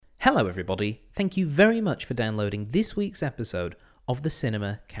Hello everybody, thank you very much for downloading this week's episode of the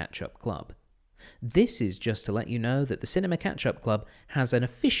Cinema Catch-Up Club. This is just to let you know that the Cinema Catch-Up Club has an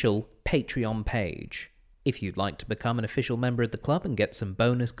official Patreon page. If you'd like to become an official member of the club and get some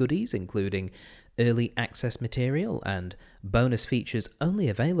bonus goodies, including early access material and bonus features only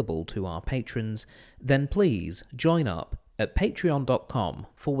available to our patrons, then please join up at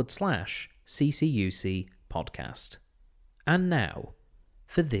patreon.com/CCUC podcast. And now,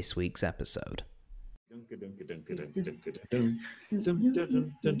 for this week's episode.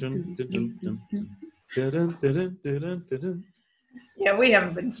 Yeah, we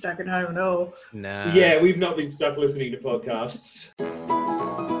haven't been stuck at home at all. No. Yeah, we've not been stuck listening to podcasts.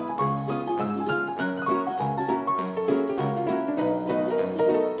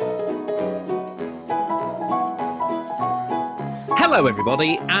 Hello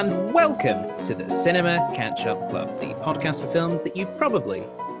everybody, and welcome to the Cinema Catch-Up Club, the podcast for films that you probably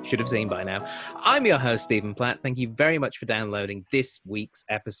should have seen by now. I'm your host, Stephen Platt. Thank you very much for downloading this week's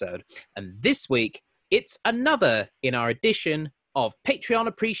episode. And this week, it's another in our edition of Patreon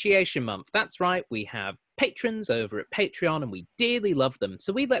Appreciation Month. That's right, we have patrons over at Patreon and we dearly love them.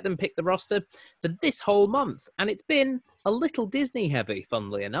 So we let them pick the roster for this whole month. And it's been a little Disney heavy,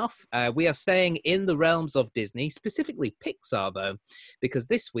 funnily enough. We are staying in the realms of Disney, specifically Pixar though, because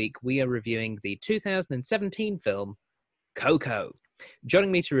this week we are reviewing the 2017 film Coco.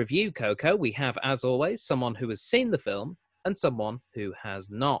 Joining me to review Coco, we have, as always, someone who has seen the film and someone who has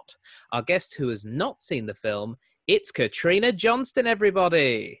not. Our guest who has not seen the film, it's Katrina Johnston,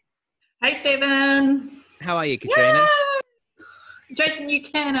 everybody. Hey, Stephen. How are you, Katrina? Yay! Jason, you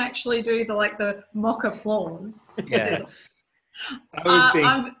can actually do the mock applause. Yeah. I was being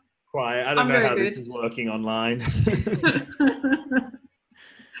I'm quiet. I don't know very how this good. is working online.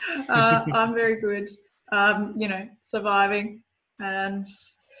 I'm very good. Surviving and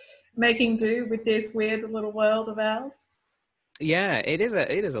making do with this weird little world of ours. Yeah, it is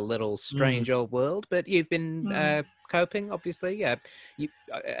a little strange old world, but you've been coping, obviously. Yeah, you,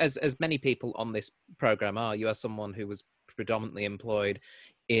 as many people on this program are, you are someone who was predominantly employed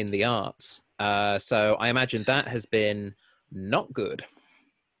in the arts. So I imagine that has been not good.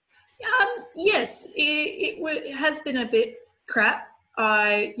 Yes, it has been a bit crap.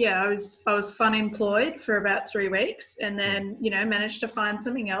 I was fun employed for about 3 weeks, and then managed to find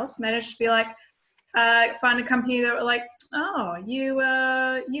something else. Managed to be find a company that were like, oh, you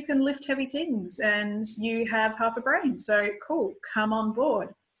can lift heavy things and you have half a brain, so cool, come on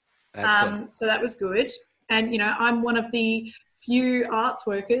board. So that was good. And I'm one of the few arts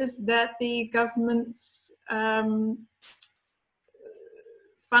workers that the government's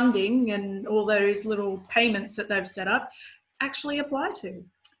funding and all those little payments that they've set up actually apply to.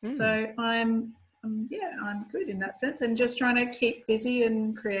 So I'm good in that sense, and just trying to keep busy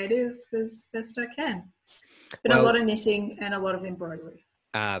and creative as best I can. But a lot of knitting and a lot of embroidery.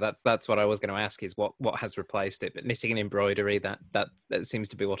 That's what I was going to ask, is what has replaced it. But knitting and embroidery, that seems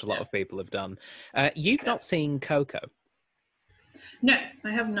to be what a lot of people have done. You've not seen Coco? No,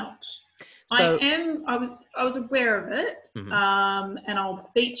 I have not. So, I was aware of it, and I'll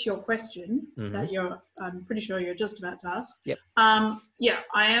beat your question that I'm pretty sure you're just about to ask. Yep. I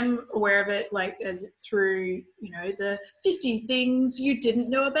am aware of it, as through the 50 things you didn't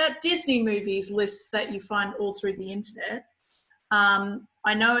know about Disney movies lists that you find all through the internet.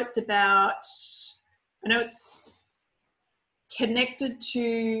 I know it's connected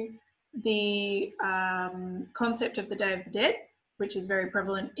to the concept of the Day of the Dead, which is very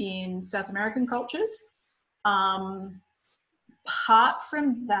prevalent in South American cultures. Apart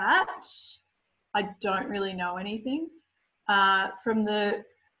from that, I don't really know anything. From the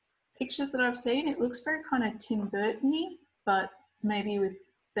pictures that I've seen, it looks very kind of Tim Burton-y, but maybe with a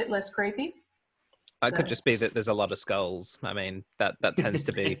bit less creepy. It could just be that there's a lot of skulls. I mean, that tends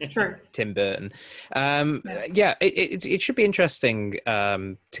to be True. Tim Burton. It should be interesting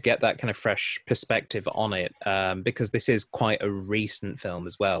to get that kind of fresh perspective on it, because this is quite a recent film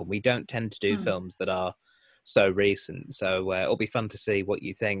as well. We don't tend to do films that are so recent, so it'll be fun to see what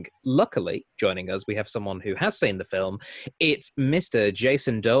you think. Luckily, joining us, we have someone who has seen the film. It's Mr.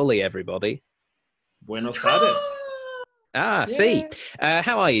 Jason Doley, everybody. Buenos tardes. See.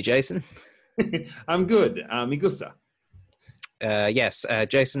 How are you, Jason? I'm good. Me gusta. Yes,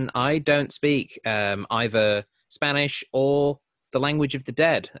 Jason, I don't speak either Spanish or the language of the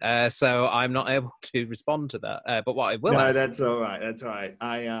dead, so I'm not able to respond to that. But what I will ask... that's all right. That's all right.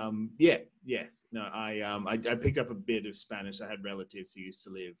 I picked up a bit of Spanish. I had relatives who used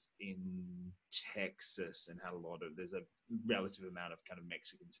to live in Texas and had there's a relative amount of kind of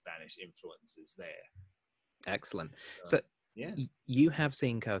Mexican Spanish influences there. Excellent. So Yeah, You have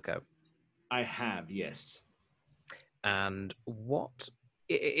seen Coco, I have. Yes. and what?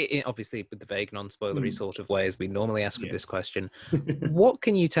 Obviously, with the vague, non-spoilery Mm. sort of way as we normally ask with Yeah. this question, what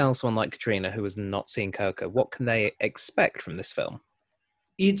can you tell someone like Katrina who has not seen Coco? What can they expect from this film?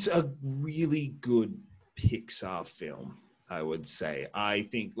 It's a really good Pixar film, I would say. I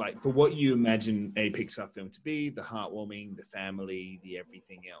think, like, for what you imagine a Pixar film to be, the heartwarming, the family, the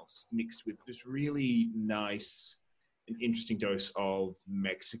everything else, mixed with this really nice and interesting dose of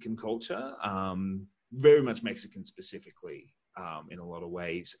Mexican culture, very much Mexican specifically, in a lot of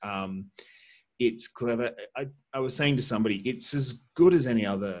ways. It's clever. I was saying to somebody, it's as good as any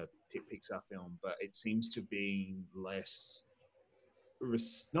other Pixar film, but it seems to be less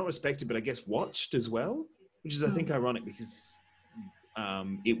not respected, but I guess watched as well, which is I think ironic because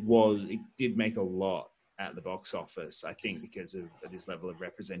it did make a lot at the box office. I think because of this level of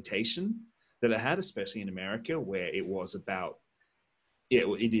representation that it had, especially in America, where it was about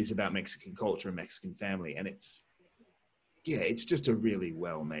it is about Mexican culture and Mexican family, and it's just a really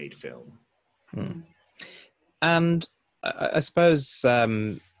well made film. And I suppose,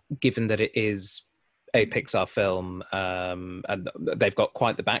 given that it is a Pixar film, and they've got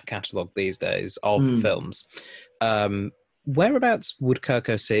quite the back catalogue these days of films, whereabouts would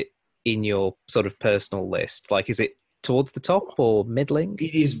Coco sit in your sort of personal list? Like, is it towards the top or middling?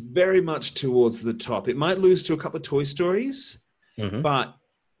 It is very much towards the top. It might lose to a couple of Toy Stories, but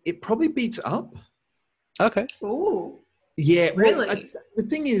it probably beats Up. Okay. Ooh. Yeah, really? Well, the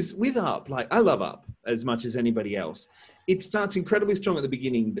thing is, with Up, like, I love Up as much as anybody else. It starts incredibly strong at the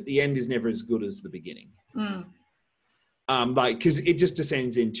beginning, but the end is never as good as the beginning. Because it just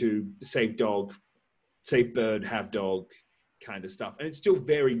descends into save dog, save bird, have dog kind of stuff. And it's still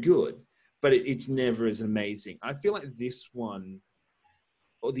very good, but it's never as amazing. I feel like this one,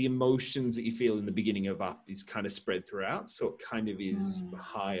 or the emotions that you feel in the beginning of Up, is kind of spread throughout. So it kind of is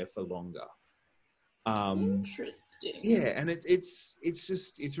higher for longer. Interesting. Yeah, and it's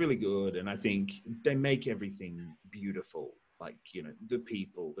really good, and I think they make everything beautiful. Like, the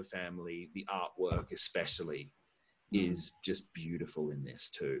people, the family, the artwork especially is just beautiful in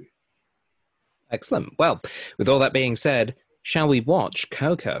this too. Excellent. Well, with all that being said, shall we watch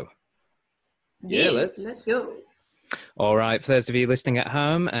Coco? Yeah, let's go. All right, for those of you listening at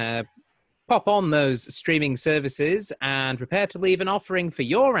home, pop on those streaming services and prepare to leave an offering for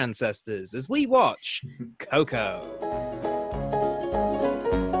your ancestors as we watch Coco.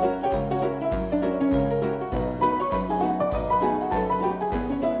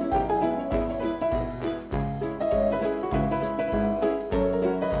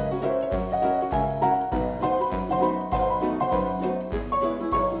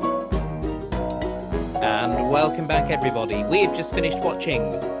 Welcome back, everybody. We've just finished watching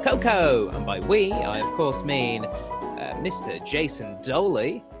Coco, and by we, I of course mean Mr. Jason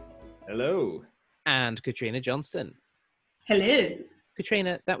Doley. Hello. And Katrina Johnston. Hello.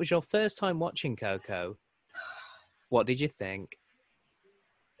 Katrina, that was your first time watching Coco. What did you think?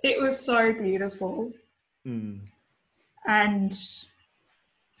 It was so beautiful. And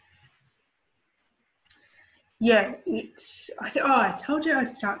yeah, I told you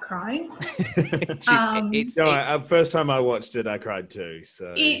I'd start crying. First time I watched it, I cried too.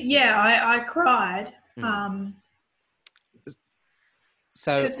 So I cried.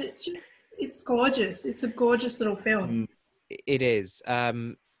 So because it's gorgeous. It's a gorgeous little film. It is.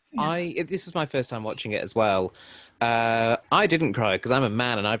 This is my first time watching it as well. I didn't cry because I'm a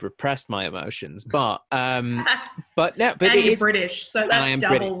man and I've repressed my emotions. But no, but and you're British, so that's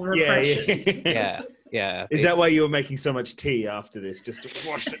double repression. Yeah. Is that why you were making so much tea after this, just to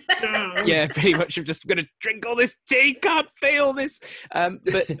wash it down? Yeah, pretty much. I'm just going to drink all this tea. Can't feel this.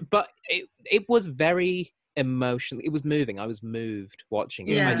 But it was very emotional. It was moving. I was moved watching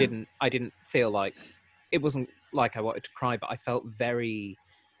it. Yeah. I didn't feel like it wasn't like I wanted to cry, but I felt very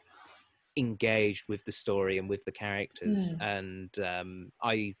engaged with the story and with the characters, and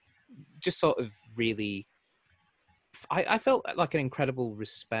I just sort of really. I felt like an incredible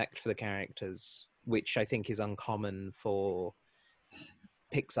respect for the characters, which I think is uncommon for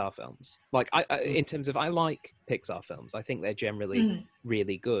Pixar films. Like, in terms of, I like Pixar films. I think they're generally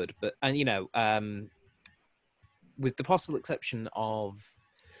really good. But, and with the possible exception of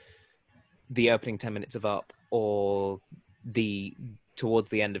the opening 10 minutes of Up or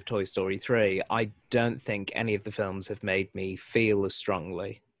towards the end of Toy Story 3, I don't think any of the films have made me feel as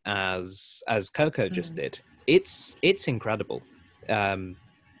strongly as Coco just did. It's incredible.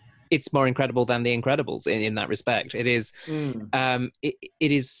 It's more incredible than The Incredibles in that respect. It is. It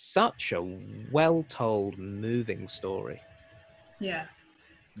is such a well-told, moving story. Yeah.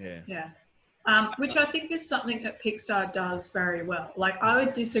 which I think is something that Pixar does very well. Like, I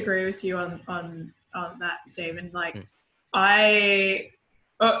would disagree with you on that, Stephen. Like,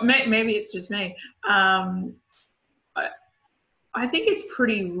 maybe it's just me. I think it's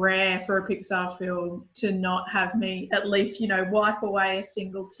pretty rare for a Pixar film to not have me at least, wipe away a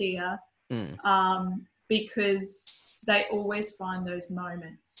single tear, because they always find those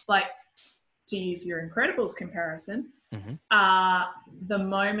moments. Like, to use your Incredibles comparison, the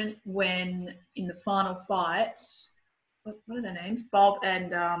moment when in the final fight, what are their names? Bob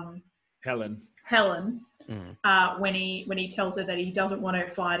and Helen. When he tells her that he doesn't want her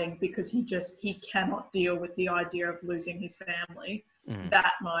fighting because he cannot deal with the idea of losing his family.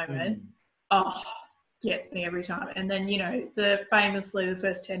 That moment, gets me every time. And then, famously the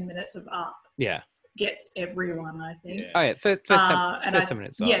first 10 minutes of Up gets everyone, I think. Oh yeah, first 10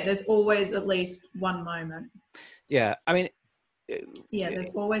 minutes. Yeah, there's always at least one moment. Yeah, I mean,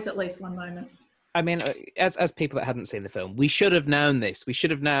 there's always at least one moment. I mean, as people that hadn't seen the film, we should have known this. We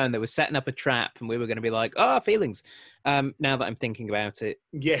should have known they were setting up a trap, and we were going to be like, "Oh, feelings." Now that I'm thinking about it,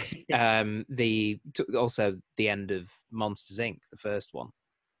 also the end of Monsters Inc., the first one,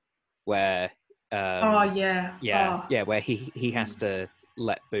 where where he has to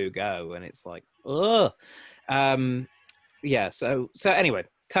let Boo go, and it's like, ugh. So anyway,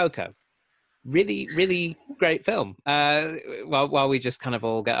 Coco. Really, really great film. While we just kind of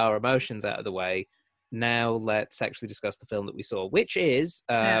all get our emotions out of the way, now let's actually discuss the film that we saw, which is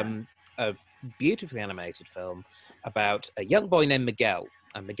a beautifully animated film about a young boy named Miguel.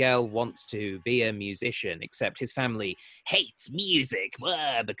 And Miguel wants to be a musician, except his family hates music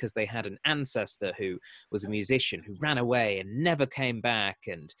because they had an ancestor who was a musician who ran away and never came back.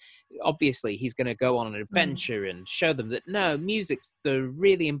 And obviously he's going to go on an adventure and show them that, no, music's the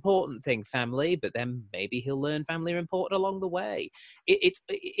really important thing, family, but then maybe he'll learn family are important along the way.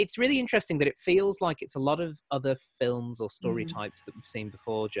 It's really interesting that it feels like it's a lot of other films or story types that we've seen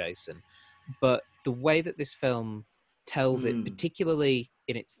before, Jason. But the way that this film tells it, particularly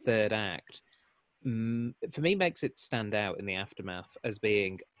in its third act, for me makes it stand out in the aftermath as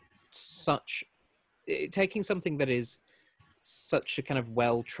being taking something that is such a kind of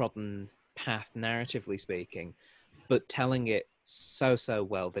well-trodden path, narratively speaking, but telling it so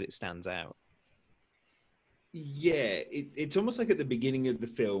well that it stands out. Yeah, it's almost like at the beginning of the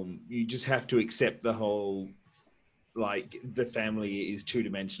film, you just have to accept the whole, like, the family is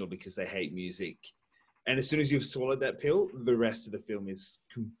two-dimensional because they hate music. And as soon as you've swallowed that pill, the rest of the film is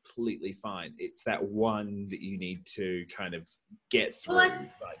completely fine. It's that one that you need to kind of get through. Well,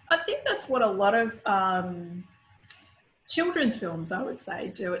 I think that's what a lot of children's films, I would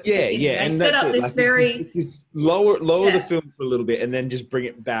say, do it. Yeah. They and set up this it's lower the film for a little bit and then just bring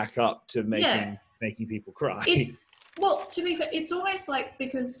it back up to making people cry. To be fair, it's always like,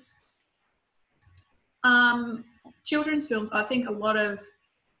 because children's films, I think a lot of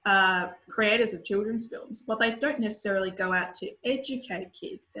creators of children's films, well, they don't necessarily go out to educate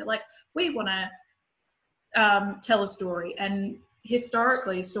kids. They're like, we want to tell a story, and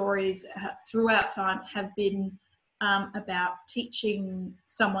historically stories throughout time have been about teaching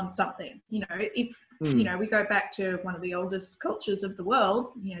someone something. If we go back to one of the oldest cultures of the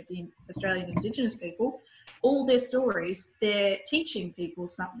world, the Australian Indigenous people, all their stories, they're teaching people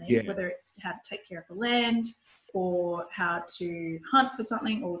something, whether it's how to take care of the land, or how to hunt for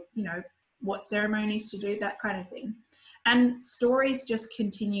something, or, what ceremonies to do, that kind of thing. And stories just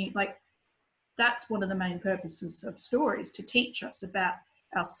continue, like, that's one of the main purposes of stories, to teach us about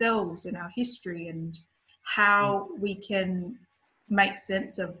ourselves and our history and how we can make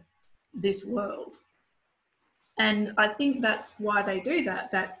sense of this world. And I think that's why they do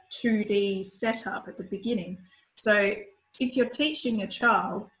that 2D setup at the beginning. So if you're teaching a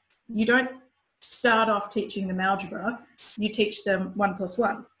child, you don't start off teaching them algebra, you teach them 1 +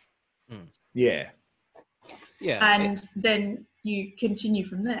 1. Yeah. And then you continue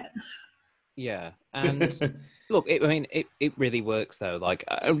from there. Yeah. And look, it really works though. Like,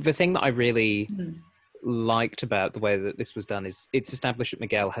 the thing that I really liked about the way that this was done is it's established that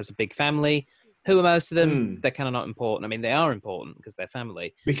Miguel has a big family. Who are most of them? They're kind of not important. I mean, they are important because they're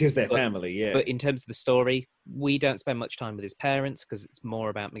family. Family, yeah. But in terms of the story, we don't spend much time with his parents because it's more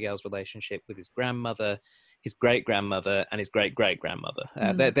about Miguel's relationship with his grandmother, his great-grandmother, and his great-great-grandmother.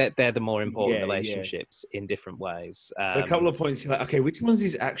 They're the more important relationships in different ways. A couple of points, you're like, okay, which one's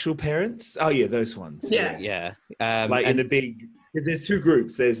his actual parents? Oh, yeah, those ones. Yeah. In the big... Because there's two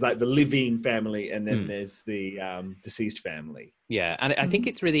groups. There's like the living family, and then there's the deceased family. Yeah, and I think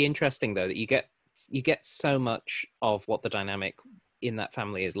it's really interesting though that you get so much of what the dynamic in that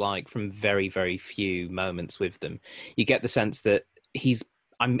family is like from very, very few moments with them. You get the sense that he's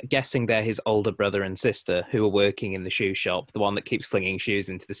I'm guessing they're his older brother and sister who are working in the shoe shop, the one that keeps flinging shoes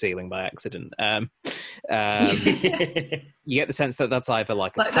into the ceiling by accident. You get the sense that that's either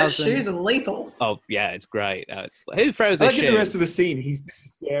like It's a like those cousin. shoes are lethal. Oh yeah, it's great. It's like, who throws I a like shoe? in the rest of the scene, he's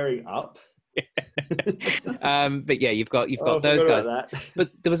just staring up. But yeah, you've got I those forgot guys. about that.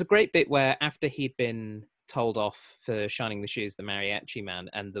 But there was a great bit where after he'd been told off for shining the shoes, the mariachi man,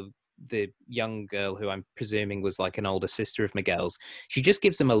 and the young girl who I'm presuming was like an older sister of Miguel's, she just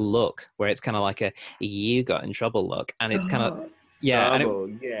gives him a look where it's kind of like a "you got in trouble" look, and it's kind of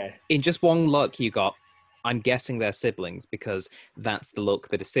Yeah. in just one look you got. I'm guessing they're siblings because that's the look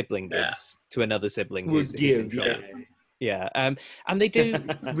that a sibling gives to another sibling who's in trouble. Yeah, and they do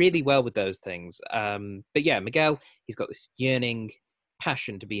really well with those things. But yeah, Miguel, he's got this yearning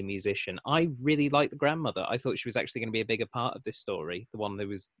passion to be a musician. I really like the grandmother. I thought she was actually going to be a bigger part of this story, the one that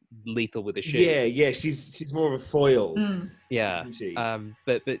was lethal with a shoe. Yeah, she's more of a foil. Yeah, isn't she?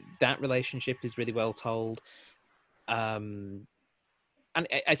 but that relationship is really well told. And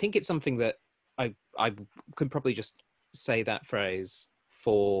I think it's something that I could probably just say that phrase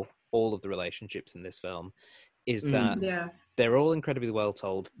for all of the relationships in this film, is that they're all incredibly well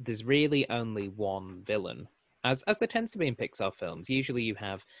told. There's really only one villain, as there tends to be in Pixar films. Usually you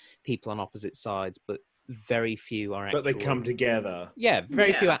have people on opposite sides, but very few are actual. But they come together. Yeah,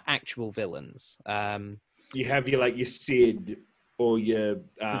 very few are actual villains. You have your Sid or your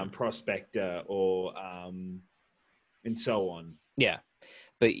Prospector or and so on. Yeah.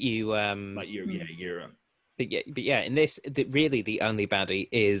 But you like you're but yeah, in this really the only baddie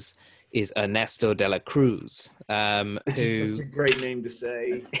is Ernesto de la Cruz, who such a great name to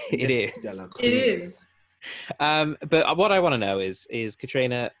say. It is. It is. But what I want to know is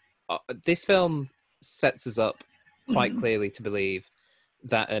Katrina, this film sets us up quite clearly to believe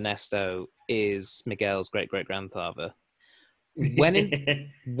that Ernesto is Miguel's great-great-grandfather. When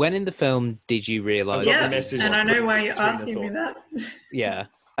in the film did you realize? Yeah, and I know why you're asking me that. Yeah,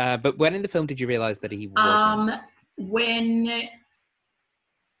 but when in the film did you realize that he wasn't?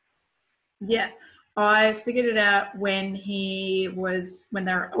 I figured it out when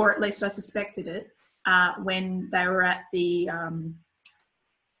or at least I suspected it when they were at the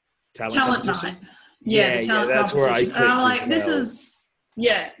talent night. Yeah, the talent that's where I competition. And I'm like, this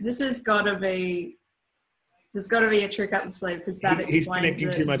has got to be. There's got to be a trick up the sleeve because that explains he's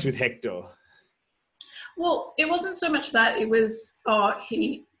connecting too much with Hector. Well, it wasn't so much that. It was, no,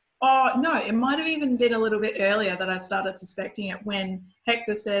 it might have even been a little bit earlier that I started suspecting it when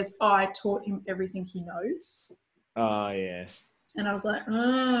Hector says, I taught him everything he knows. Oh, yeah. And I was like,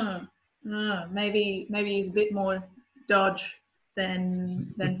 maybe he's a bit more dodge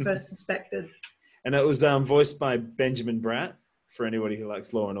than first suspected. And it was voiced by Benjamin Bratt, for anybody who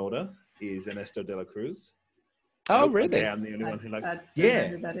likes Law and Order, is Ernesto de la Cruz. Oh, really? Okay, I'm the only one who likes. I don't know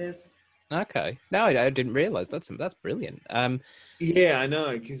who that is. Okay, no, I didn't realize that's brilliant. Yeah, I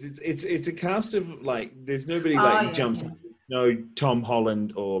know, because it's a cast of like there's nobody jumps, no Tom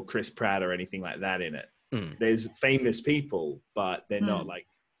Holland or Chris Pratt or anything like that in it. There's famous people, but they're not like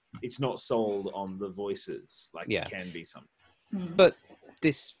it's not sold on the voices like it can be something. But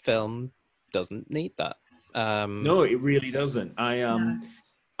this film doesn't need that. No, it really doesn't.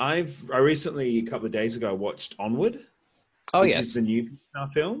 I recently, a couple of days ago, watched Onward. Which is the new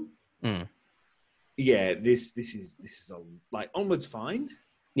Pixar film. Yeah, this is Onward's fine.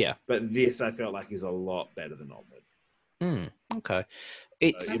 Yeah, but this I felt like is a lot better than Onward. Okay,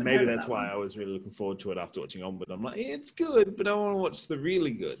 maybe that's why I was really looking forward to it after watching Onward. I'm like, it's good, but I want to watch the really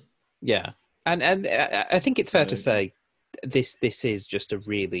good. Yeah, and I think it's fair to say this is just a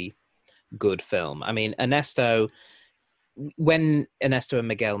really good film. I mean, when Ernesto and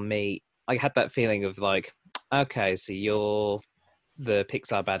Miguel meet, I had that feeling of like, okay, so you're the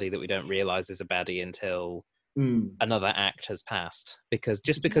Pixar baddie that we don't realize is a baddie until another act has passed. Because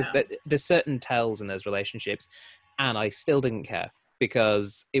there's certain tells in those relationships, and I still didn't care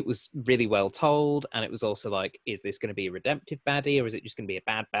because it was really well told, and it was also like, is this going to be a redemptive baddie or is it just going to be a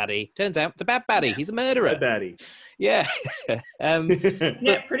bad baddie? Turns out it's a bad baddie. He's a murderer. Bad baddie. Yeah.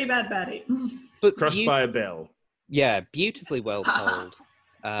 Pretty bad baddie. But crushed by a bell. Yeah, beautifully well told.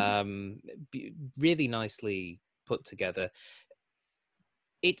 Really nicely put together.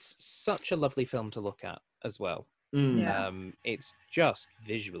 It's such a lovely film to look at as well. It's just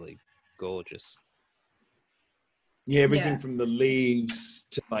visually gorgeous. Yeah, everything from the leaves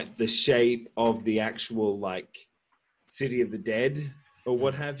to like the shape of the actual like City of the Dead or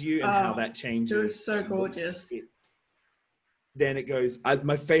what have you, and how that changes. It was so gorgeous. Then it goes.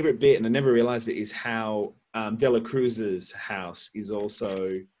 My favorite bit, and I never realized it, is how De La Cruz's house is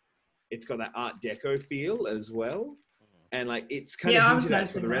also. It's got that Art Deco feel as well. And like it's kind of hinted at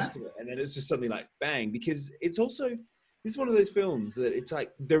for the rest of it, and then it's just suddenly like bang, because it's also, this is one of those films that it's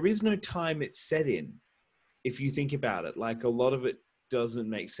like there is no time it's set in. If you think about it, like a lot of it doesn't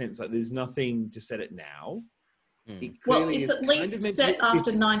make sense. Like there's nothing to set it now. Well, it's at least set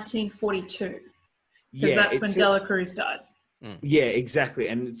after 1942, because that's when Dela Cruz dies. Yeah, exactly,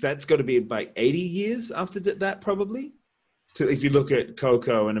 and that's got to be like 80 years after that, probably. So if you look at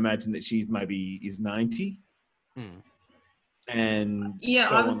Coco and imagine that she maybe is 90, and yeah,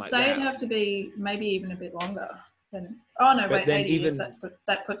 so I would say it'd have to be maybe even a bit longer than. Oh no, wait, 80 years.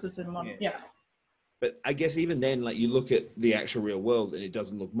 That puts us in modern. Yeah. But I guess even then, like you look at the actual real world and it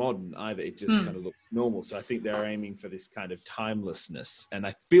doesn't look modern either. It just kind of looks normal. So I think they're aiming for this kind of timelessness. And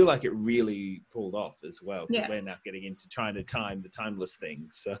I feel like it really pulled off as well. Yeah. We're now getting into trying to time the timeless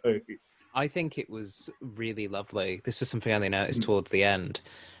things. So I think it was really lovely. This was something I only noticed towards the end.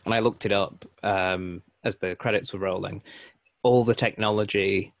 And I looked it up as the credits were rolling. All the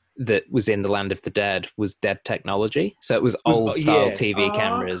technology that was in the Land of the Dead was dead technology. So it was old style TV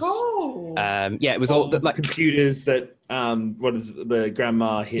cameras. Cool. It was all like computers that what is it, the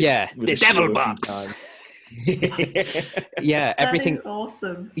grandma hits? Yeah, with the devil box. Yeah, everything. That is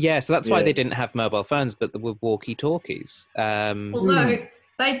awesome. Yeah, so that's why they didn't have mobile phones, but there were walkie-talkies. Although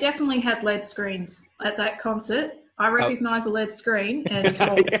they definitely had LED screens at that concert. I recognise a LED screen, and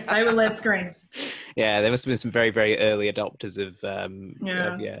they were LED screens. Yeah, there must have been some very, very early adopters of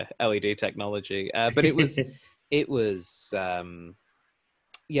LED technology. But it was, it was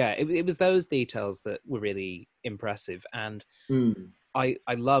those details that were really impressive, and I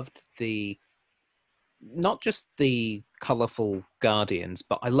loved not just the colourful Guardians,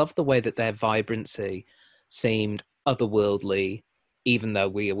 but I loved the way that their vibrancy seemed otherworldly, even though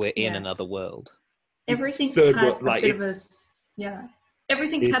we were in another world. Everything had a bit of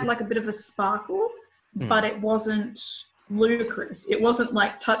everything had like a bit of a sparkle, but it wasn't ludicrous. It wasn't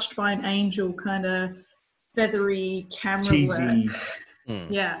like touched by an angel kind of feathery camera cheesy work.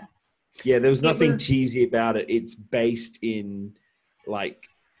 Yeah, there was nothing cheesy about it. It's based in like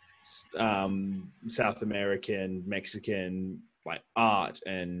South American, Mexican like art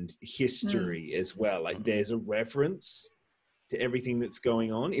and history as well. Like there's a reference to everything that's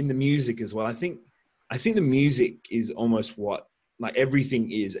going on in the music as well. I think the music is almost what, like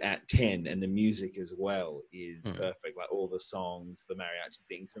everything is at 10, and the music as well is perfect. Like all the songs, the mariachi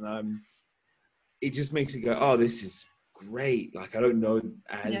things, and it just makes me go, oh, this is great. Like I don't know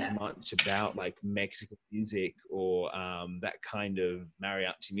as much about like Mexican music or that kind of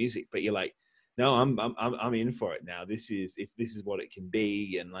mariachi music, but you're like, no, I'm in for it now. If this is what it can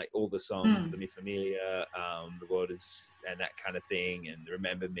be, and like all the songs, the Mi Familia, the Waters, and that kind of thing, and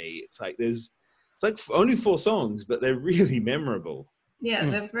Remember Me. It's like only 4 songs, but they're really memorable. Yeah,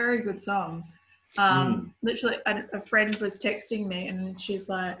 they're very good songs. Literally, a friend was texting me, and she's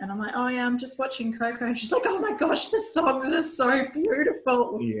like, and I'm like, oh yeah, I'm just watching Coco, and she's like, oh my gosh, the songs are so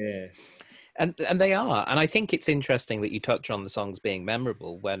beautiful. Yeah. And they are. And I think it's interesting that you touch on the songs being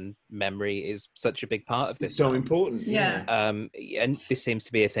memorable when memory is such a big part of this. It's so important. Yeah. And this seems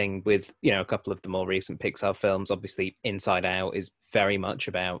to be a thing with, a couple of the more recent Pixar films. Obviously, Inside Out is very much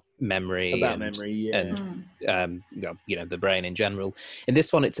about memory. And the brain in general. In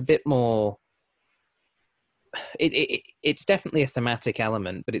this one, it's a bit more... It's definitely a thematic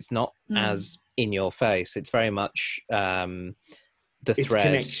element, but it's not as in your face. It's very much the it's thread.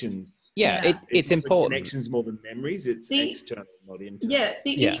 Connections. Yeah, it's important. Connections more than memories. It's external, not internal. Yeah,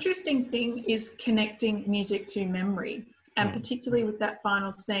 the interesting thing is connecting music to memory, and particularly with that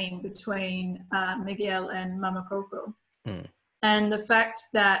final scene between Miguel and Mama Coco, and the fact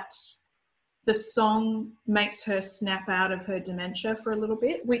that the song makes her snap out of her dementia for a little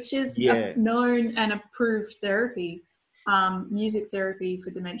bit, which is a known and approved therapy. Music therapy for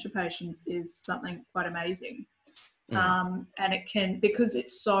dementia patients is something quite amazing. And it can, because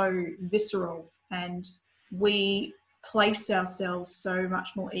it's so visceral, and we place ourselves so much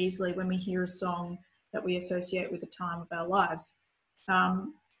more easily when we hear a song that we associate with a time of our lives.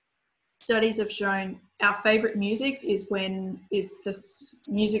 Studies have shown our favorite music is the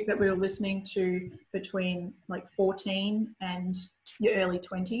music that we were listening to between like 14 and your early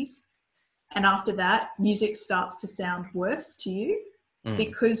 20s. And after that, music starts to sound worse to you.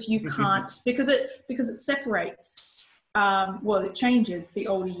 Because you can't, because it separates, it changes the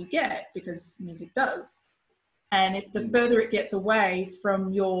older you get, because music does. And the further it gets away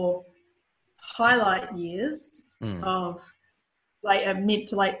from your highlight years of like mid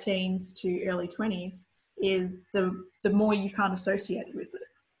to late teens to early 20s, is the more you can't associate with it.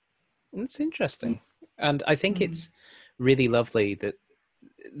 That's interesting. And I think it's really lovely that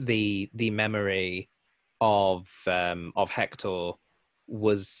the memory of Hector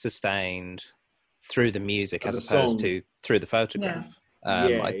was sustained through the music as The opposed song. to through the photograph.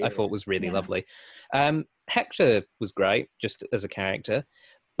 I thought was really lovely. Hector was great just as a character,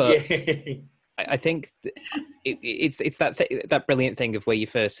 but I think it's that brilliant thing of where you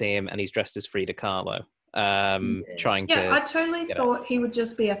first see him and he's dressed as Frida Kahlo, trying to. Yeah, I totally thought he would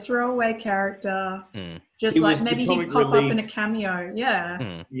just be a throwaway character, just It like was the maybe he'd comic pop relief. up in a cameo.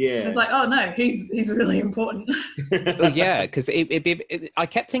 Yeah, Yeah. It was like, oh no, he's really important. Well, yeah, because I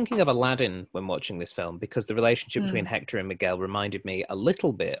kept thinking of Aladdin when watching this film because the relationship between Hector and Miguel reminded me a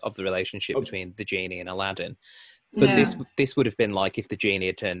little bit of the relationship between the genie and Aladdin. But this would have been like if the genie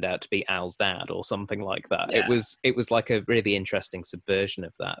had turned out to be Al's dad or something like that. Yeah. It was like a really interesting subversion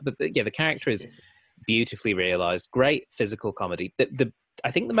of that. But the character is beautifully realized. Great physical comedy.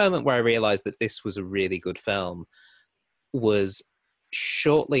 I think the moment where I realized that this was a really good film was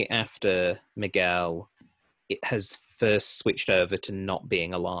shortly after Miguel has first switched over to not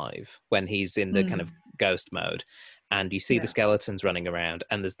being alive, when he's in the kind of ghost mode, and you see the skeletons running around,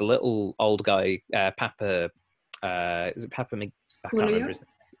 and there's the little old guy, Papa. Is it Papa? I can't remember his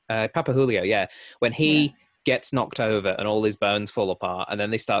name. Papa Julio. Yeah, when he gets knocked over and all his bones fall apart, and then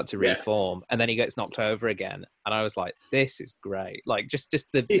they start to reform, and then he gets knocked over again, and I was like, "This is great!" Like just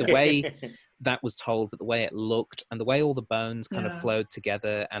the way that was told, but the way it looked, and the way all the bones kind of flowed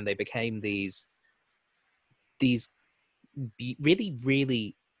together, and they became these really,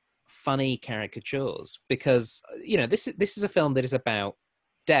 really funny caricatures. Because this is a film that is about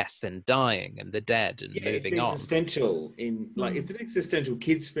death and dying and the dead and moving on. It's existential it's an existential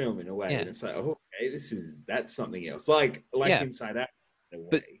kids film in a way. And it's like, oh, okay, that's something else. Like Inside Out. In a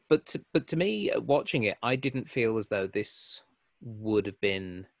way. But to me, watching it, I didn't feel as though this would have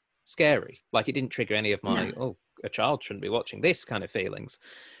been scary. Like it didn't trigger any of my a child shouldn't be watching this kind of feelings.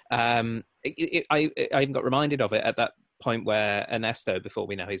 I even got reminded of it at that point where Ernesto, before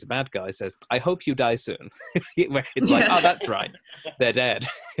we know he's a bad guy, says, "I hope you die soon." Where it's like, oh, that's right, they're dead.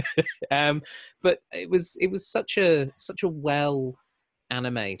 But it was such a well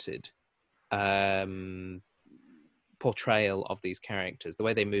animated portrayal of these characters. The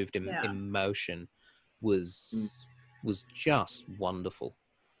way they moved in motion was just wonderful.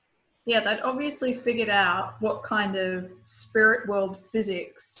 Yeah, they'd obviously figured out what kind of spirit world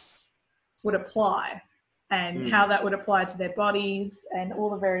physics would apply, and how that would apply to their bodies and all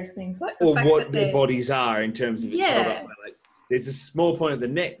the various things, like the fact what that their bodies are in terms of like there's a small point at the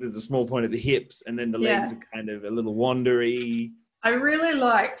neck, there's a small point at the hips, and then the legs are kind of a little wandery. I really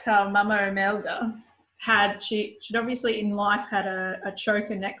liked how Mama Imelda she'd obviously in life had a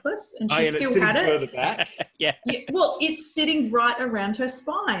choker necklace, and she still had it. Further back. Well, it's sitting right around her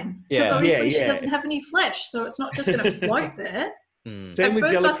spine because obviously she doesn't have any flesh, so it's not just going to float there. Same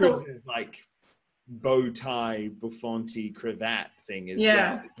with Dela Cruz's bow tie, buffonti cravat thing as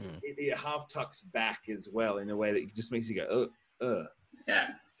well. It half tucks back as well in a way that just makes you go, Yeah.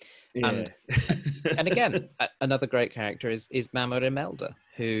 And again, another great character is Mama Imelda,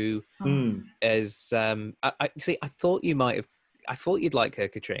 who is I thought you'd like her,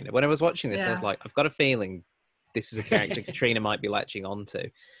 Katrina. When I was watching this, I was like, I've got a feeling this is a character Katrina might be latching onto.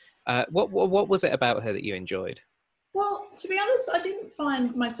 What was it about her that you enjoyed? Well, to be honest, I didn't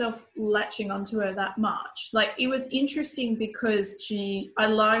find myself latching onto her that much. Like, it was interesting because I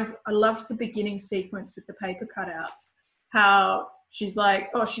loved the beginning sequence with the paper cutouts. How she's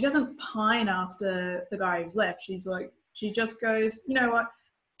like, oh, she doesn't pine after the guy who's left. She's like, she just goes, you know what,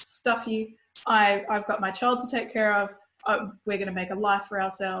 stuff you. I've got my child to take care of. We're going to make a life for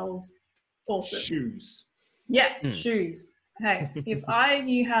ourselves. Awesome. Shoes. Yeah, shoes. Hey, if I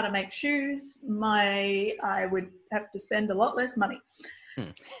knew how to make shoes, I would have to spend a lot less money.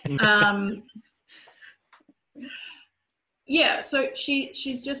 Yeah, so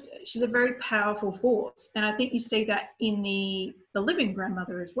she's a very powerful force, and I think you see that in the living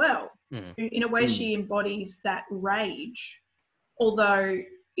grandmother as well. In a way, she embodies that rage, although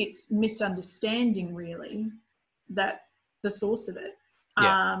it's misunderstanding really that the source of it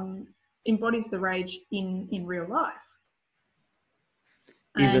embodies the rage in real life.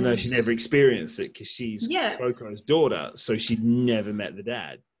 Even though she never experienced it, because she's Coco's daughter, so she'd never met the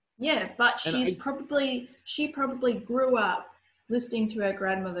dad. Yeah, but she probably grew up listening to her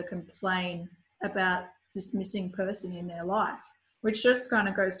grandmother complain about this missing person in their life, which just kind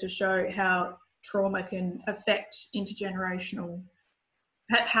of goes to show how trauma can affect have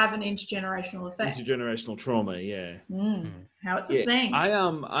an intergenerational effect. Intergenerational trauma, how it's a thing.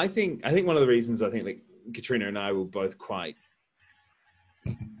 I think one of the reasons I think that Katrina and I were both quite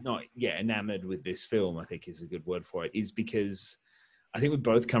enamored with this film, I think is a good word for it, is because I think we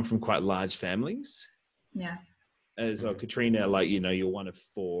both come from quite large families. Yeah. as well. Katrina, like, you know, you're one of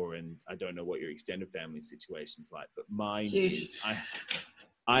 4, and I don't know what your extended family situation's like, but mine is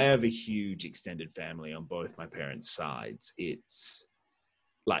I have a huge extended family on both my parents' sides. It's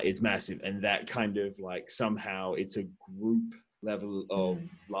massive, and that kind of like somehow it's a group level of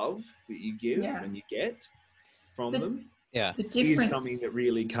love that you give and you get from them. Yeah, the difference is something that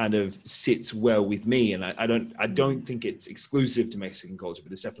really kind of sits well with me, and I don't think it's exclusive to Mexican culture,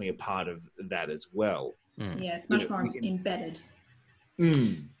 but it's definitely a part of that as well. Yeah, it's much more embedded.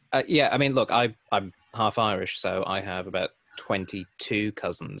 Yeah, I mean, look, I'm half Irish, so I have about 22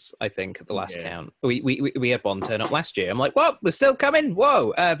 cousins, I think, at the last count. We had one turn up last year. I'm like, what? We're still coming?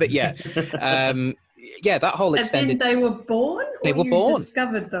 Whoa! But yeah, yeah, that whole extended. As in they were born, or they were you born.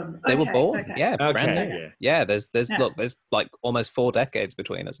 discovered them. They were born. Okay. Yeah, brand new. Yeah. Yeah, there's look, there's like almost 4 decades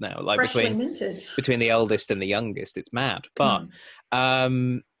between us now. Like Freshly minted. between the oldest and the youngest, it's mad.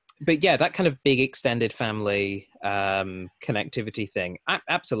 But yeah, that kind of big extended family connectivity thing,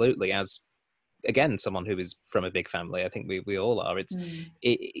 absolutely. As again, someone who is from a big family, I think we all are. It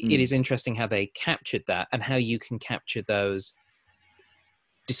is interesting how they captured that, and how you can capture those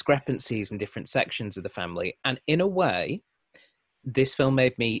discrepancies in different sections of the family. And in a way, this film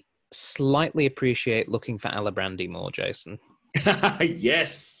made me slightly appreciate Looking for Alibrandi more, Jason.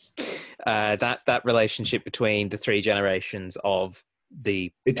 Yes. That relationship between the 3 generations of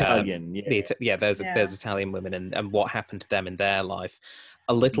the Italian, there's Italian women, and what happened to them in their life.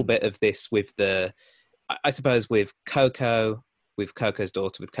 A little bit of this with I suppose with Coco, with Coco's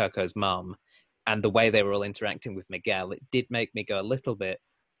daughter, with Coco's mum, and the way they were all interacting with Miguel. It did make me go a little bit,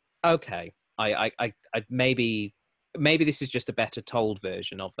 okay, I maybe this is just a better told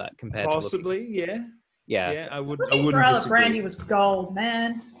version of that compared possibly, to yeah. I wouldn't Brandy was gold,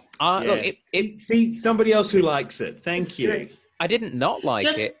 man. Look, see somebody else who likes it. Thank you. I didn't not like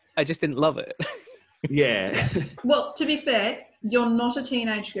it. I just didn't love it. Yeah. Well, to be fair, you're not a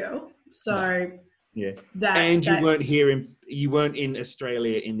teenage girl, so you weren't in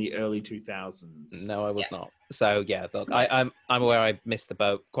Australia in the early 2000s. No, I was not. So yeah, look, I'm aware I missed the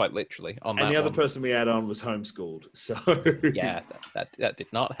boat quite literally on that. And the other person we had on was homeschooled, so yeah, that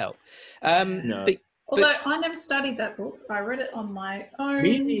did not help. No. Although I never studied that book, I read it on my own.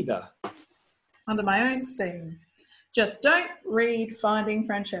 Me neither. Under my own steam. Just don't read Finding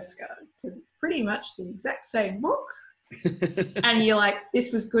Francesca, because it's pretty much the exact same book. And you're like,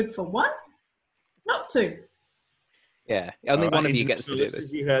 this was good for 1, not 2. Yeah, only one of you gets to do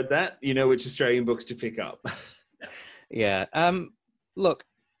this. You heard that? You know which Australian books to pick up. Yeah. Look,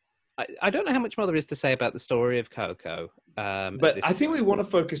 I don't know how much more there is to say about the story of Coco. But I think we want to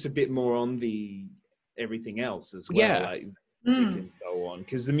focus a bit more on the everything else as well, like music and so on,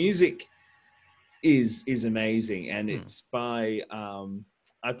 because the music is amazing, and it's by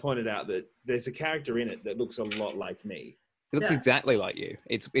I pointed out that there's a character in it that looks a lot like me. It looks exactly like you.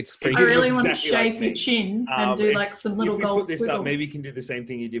 It's I really want to shave your chin and do like some little gold squiggles. Maybe you can do the same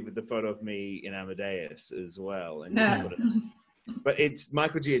thing you did with the photo of me in Amadeus as well. And just put it. But it's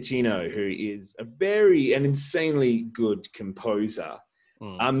Michael Giacchino, who is an insanely good composer.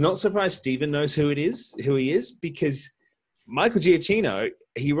 I'm not surprised Stephen knows who he is, because Michael Giacchino,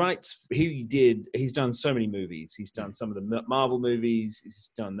 he's done so many movies. He's done some of the Marvel movies.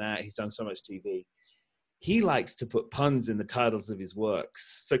 He's done that. He's done so much TV. He likes to put puns in the titles of his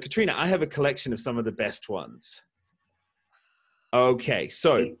works. So, Katrina, I have a collection of some of the best ones. Okay,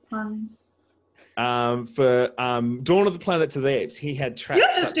 so puns. For Dawn of the Planet of the Apes, he had tracks. You're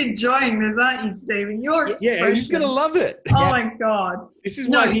just enjoying this, aren't you, Stephen? He's going to love it. Oh, my God. This is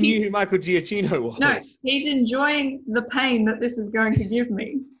why he knew who Michael Giacchino was. No, he's enjoying the pain that this is going to give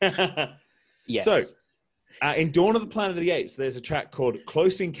me. Yes. So, in Dawn of the Planet of the Apes, there's a track called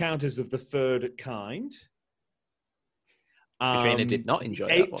Close Encounters of the Third Kind. Katrina did not enjoy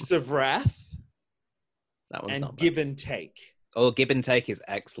that one. Apes of Wrath. That one's not bad. Give and Take. Oh, Give and Take is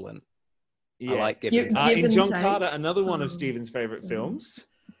excellent. Yeah. I like Give and Take. In John Carter, another one of Stephen's favorite films,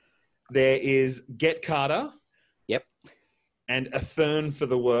 there is Get Carter. Yep. And A Thurn for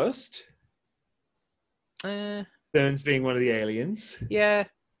the Worst. Thurns being one of the aliens. Yeah.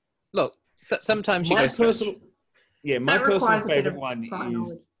 Look, sometimes you my go personal favorite one knowledge.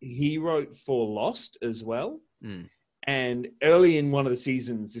 is he wrote for Lost as well. Mm. And early in one of the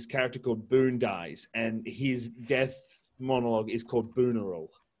seasons, this character called Boone dies, and his death monologue is called Booneral.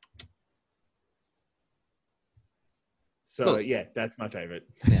 So, that's my favorite.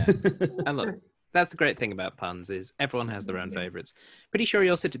 Yeah. And look, that's the great thing about puns is everyone has their own favorites. Pretty sure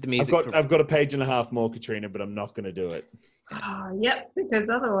you also did the music. I've got a page and a half more, Katrina, but I'm not going to do it. Yep, because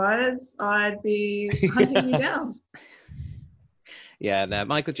otherwise I'd be hunting you down. Yeah, no,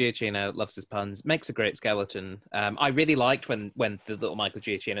 Michael Giacchino loves his puns, makes a great skeleton. I really liked when the little Michael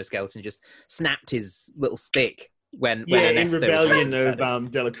Giacchino skeleton just snapped his little stick when in Ernesto Rebellion was of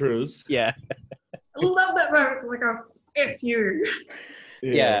Dela Cruz. Yeah. I love that moment. It's like a F you.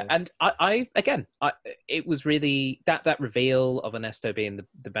 Yeah, and I again, it was really that reveal of Ernesto being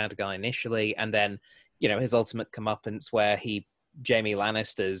the bad guy initially, and then his ultimate comeuppance where he Jamie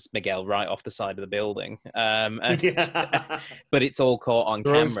Lannister's Miguel right off the side of the building, but it's all caught on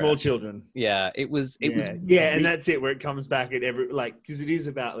Throwing camera. small children. Yeah, it was. And that's it where it comes back at every because it is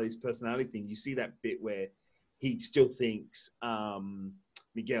about this personality thing. You see that bit where he still thinks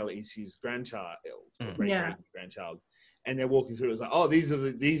Miguel is his grandchild, or grandchild. And they're walking through. It was like, oh, these are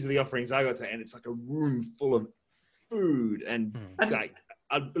the offerings I got to, and it's like a room full of food and like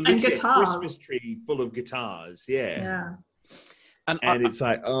literally a Christmas tree full of guitars. Yeah. And it's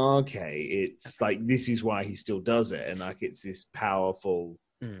like, okay, it's like this is why he still does it, and like it's this powerful.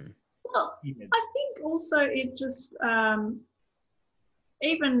 Well, I think also it just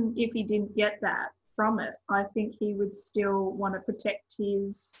even if he didn't get that from it, I think he would still want to protect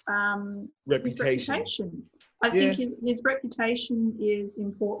his reputation. I think his reputation is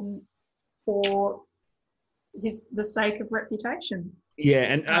important for the sake of reputation. Yeah,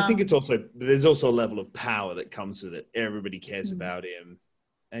 and I think there's also a level of power that comes with it. Everybody cares about him.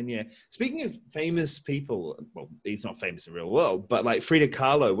 And yeah, speaking of famous people, well, he's not famous in the real world, but like Frida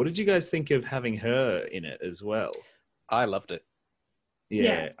Kahlo, what did you guys think of having her in it as well? I loved it.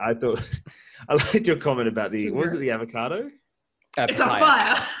 Yeah. I thought I liked your comment about the avocado? It's on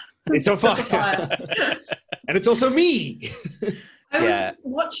fire. It's on fire. And it's also me. I was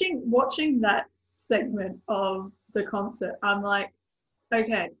watching that segment of the concert. I'm like,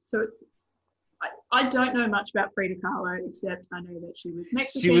 okay, so it's I don't know much about Frida Kahlo except I know that she was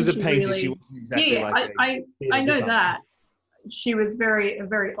Mexican. She was a painter. She wasn't exactly like I know that. She was a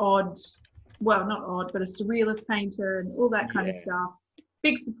very odd, well, not odd, but a surrealist painter and all that kind of stuff.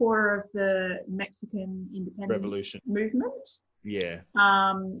 Big supporter of the Mexican independence revolution movement. Yeah.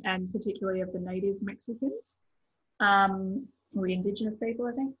 And particularly of the native Mexicans, or the indigenous people,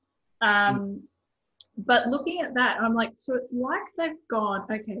 I think. But looking at that, I'm like, so it's like they've gone,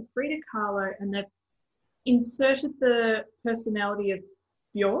 okay, Frida Kahlo, and they've inserted the personality of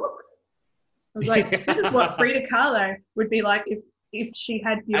Bjork. I was like, this is what Frida Kahlo would be like if she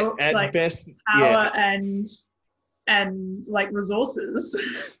had Bjork's at best, power and like resources.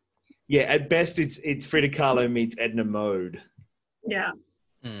 Yeah, at best it's Frida Kahlo meets Edna Mode. Yeah.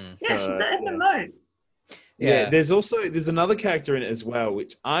 So, she's the Edna Mode. Yeah, there's another character in it as well,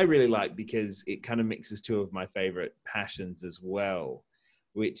 which I really like because it kind of mixes two of my favorite passions as well,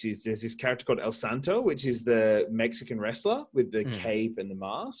 which is there's this character called El Santo, which is the Mexican wrestler with the cape and the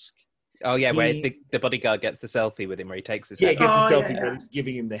mask. Oh yeah, where the bodyguard gets the selfie with him, where he takes his head. He gets a selfie, but he's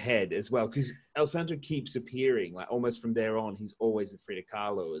giving him the head as well, because El Santo keeps appearing, like almost from there on, he's always with Frida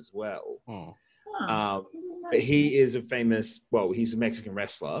Kahlo as well. But he is he's a Mexican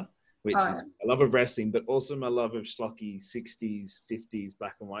wrestler, which is my love of wrestling, but also my love of schlocky 60s, 50s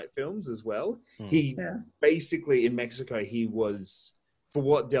black and white films as well. He basically, in Mexico, he was, for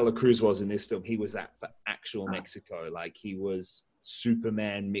what Dela Cruz was in this film, he was that for actual Mexico. Like he was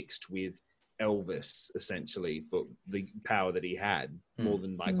Superman mixed with Elvis, essentially, for the power that he had, more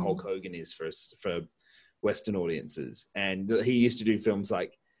than like Hulk Hogan is for Western audiences. And he used to do films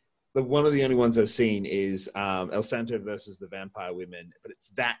like, one of the only ones I've seen is El Santo versus the Vampire Women, but it's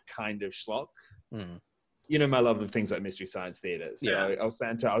that kind of schlock. You know my love of things like Mystery Science Theater. So El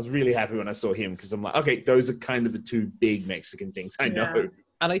Santo, I was really happy when I saw him because I'm like, okay, those are kind of the two big Mexican things I know.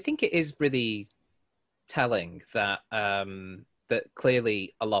 And I think it is really telling that that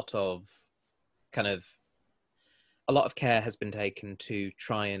clearly a lot of care has been taken to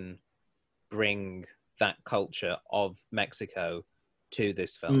try and bring that culture of Mexico to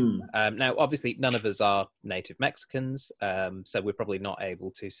this film. Now, obviously, none of us are native Mexicans, so we're probably not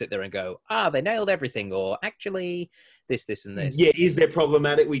able to sit there and go, they nailed everything, or actually this, and this. Yeah, is there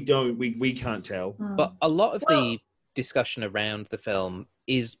problematic? We can't tell. But a lot of the discussion around the film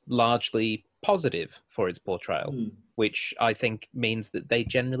is largely positive for its portrayal, which I think means that they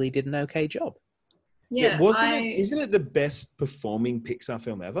generally did an okay job. Yeah, isn't it the best performing Pixar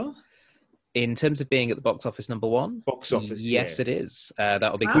film ever? In terms of being at the box office number one? Box office, yes, it is.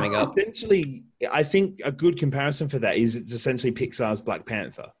 That'll be coming up. Essentially, I think a good comparison for that is it's essentially Pixar's Black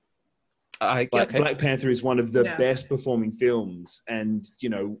Panther. Black Panther is one of the best performing films, and you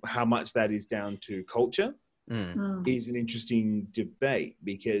know how much that is down to culture is an interesting debate,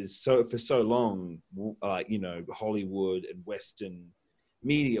 because for so long, Hollywood and Western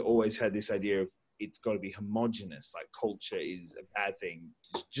media always had this idea of it's got to be homogenous. Like culture is a bad thing.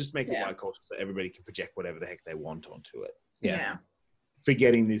 Just make it white culture so everybody can project whatever the heck they want onto it. Yeah.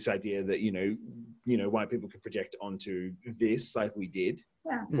 Forgetting this idea that, white people can project onto this like we did,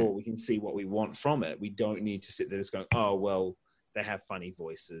 or we can see what we want from it. We don't need to sit there just going, oh, well, they have funny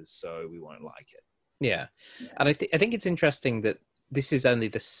voices, so we won't like it. Yeah. And I think it's interesting that this is only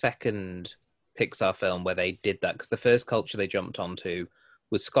the second Pixar film where they did that, because the first culture they jumped onto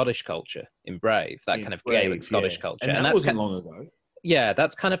was Scottish culture in Brave, that kind of Gaelic Scottish culture. And that wasn't long ago. Yeah,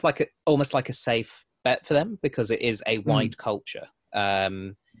 that's kind of like almost like a safe bet for them, because it is a white culture.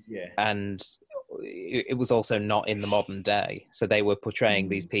 And it was also not in the modern day. So they were portraying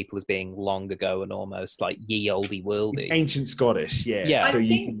these people as being long ago and almost like ye olde worldy. It's ancient Scottish, yeah. So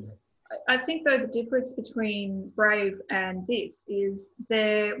I think though the difference between Brave and this is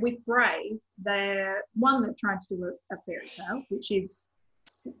with Brave, they're trying to do a fairy tale, which is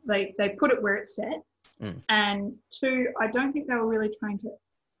they put it where it's set. And two, I don't think they were really trying to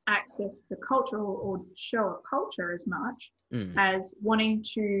access the culture or show a culture as much as wanting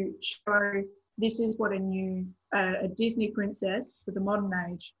to show this is what a Disney princess for the modern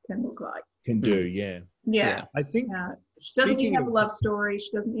age can look like. Can do, yeah. I think she doesn't need to have a love story.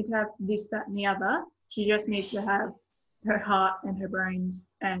 She doesn't need to have this, that, and the other. She just needs to have her heart and her brains,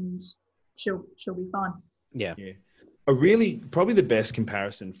 and she'll be fine. Yeah. Probably the best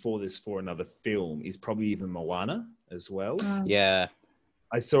comparison for another film is probably even Moana as well. Yeah.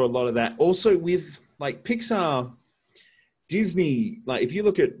 I saw a lot of that. Also with like Pixar, Disney, like if you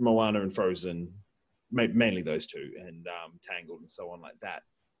look at Moana and Frozen, mainly those two, and Tangled and so on like that,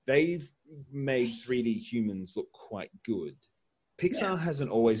 they've made 3D humans look quite good. Pixar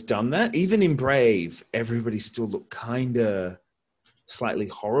hasn't always done that. Even in Brave, everybody still looked kind of slightly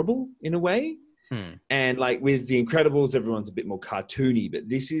horrible in a way. And like with The Incredibles, everyone's a bit more cartoony, but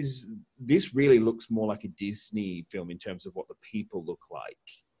this really looks more like a Disney film in terms of what the people look like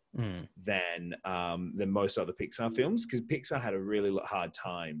than most other Pixar films, because Pixar had a really hard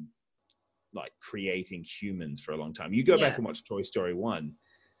time like creating humans for a long time. You go back and watch Toy Story 1,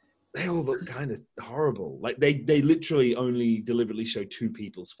 they all look kind of horrible. Like they literally only deliberately show two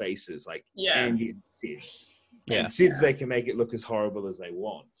people's faces, like Andy and Sid's. And Sid's, they can make it look as horrible as they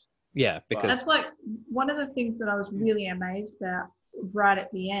want. Yeah, because that's like one of the things that I was really amazed about right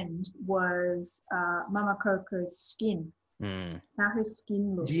at the end was Mama Coco's skin. How her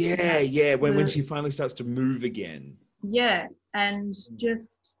skin looks. Yeah. When she finally starts to move again. Yeah, and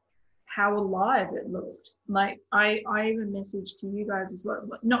just how alive it looked. Like I even messaged to you guys as well,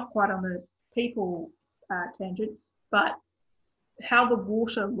 not quite on the people tangent, but how the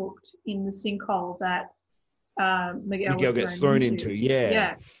water looked in the sinkhole that Miguel gets thrown into.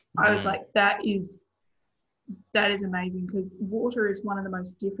 Yeah. I was like, that is amazing, because water is one of the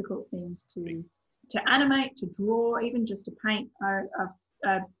most difficult things to animate, to draw, even just to paint.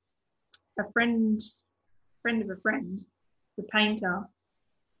 A friend of a friend, the painter,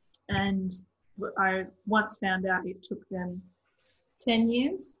 and I once found out it took them 10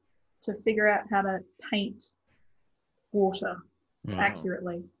 years to figure out how to paint water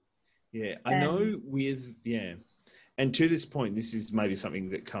accurately. Yeah, I know and to this point, this is maybe something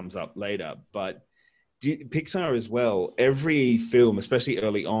that comes up later, but Pixar as well, every film, especially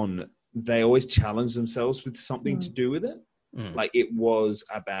early on, they always challenge themselves with something to do with it. Like it was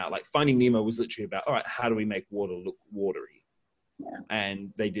about, like Finding Nemo was literally about, all right, how do we make water look watery? Yeah.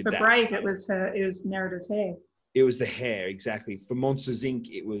 And they did that. For Brave, it was Nerida's hair. It was the hair, exactly. For Monsters, Inc.,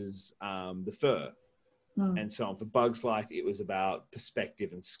 it was the fur and so on. For Bugs Life, it was about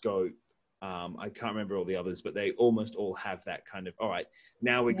perspective and scope. I can't remember all the others, but they almost all have that kind of, all right,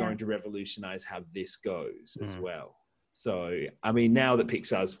 now we're going to revolutionize how this goes as well. So, I mean, now that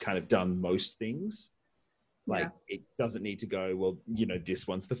Pixar's kind of done most things, like it doesn't need to go, well, this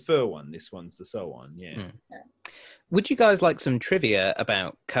one's the fur one, this one's the so on. Yeah. Would you guys like some trivia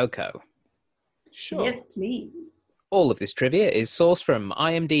about Coco? Sure. Yes, please. All of this trivia is sourced from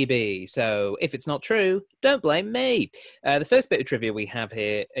IMDb, so if it's not true, don't blame me. The first bit of trivia we have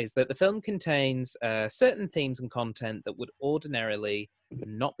here is that the film contains certain themes and content that would ordinarily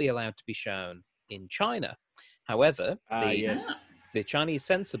not be allowed to be shown in China. However, the Chinese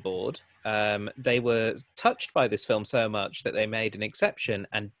censor board, they were touched by this film so much that they made an exception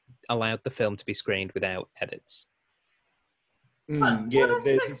and allowed the film to be screened without edits. What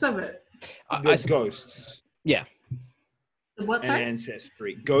aspects of it? There's ghosts. Yeah. What's and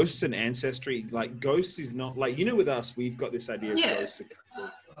ancestry. Ghosts and ancestry. Like, ghosts is not like, with us, we've got this idea of ghosts are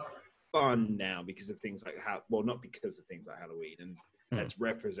kind of fun now because of things like not because of things like Halloween, and that's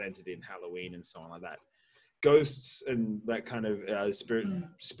represented in Halloween and so on like that. ghosts and that kind of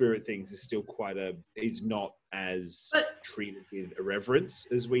spirit things is still is not as treated with irreverence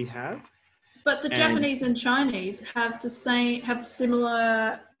as we have. But the Japanese and Chinese have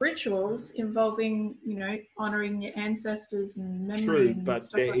similar rituals involving, honoring your ancestors and memory. True, and but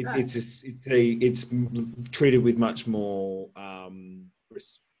stuff like that. it's treated with much more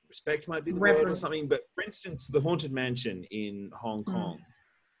respect, might be the word or something. But for instance, the Haunted Mansion in Hong Kong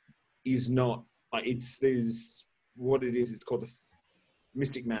is not like there's what it is. It's called the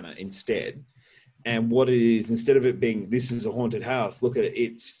Mystic Manor instead, and what it is, instead of it being this is a haunted house, look at it.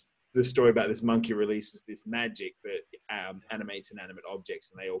 It's the story about this monkey releases this magic that animates inanimate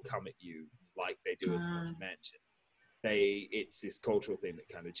objects, and they all come at you like they do in the Haunted Mansion. It's this cultural thing that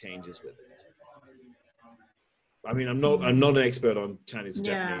kind of changes with it. I mean, I'm not an expert on Chinese or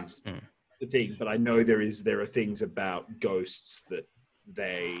Japanese thing, but I know there are things about ghosts that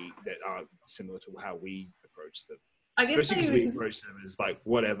aren't similar to how we approach them. I guess especially because we approach them as like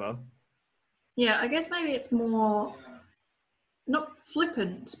whatever. Yeah, I guess maybe it's more not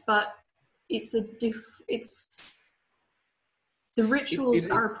flippant, but it's the rituals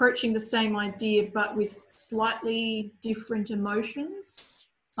are approaching the same idea, but with slightly different emotions.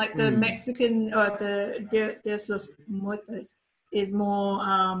 Like the Mexican or the Dia de los Muertos is more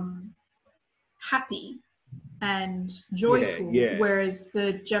happy and joyful, whereas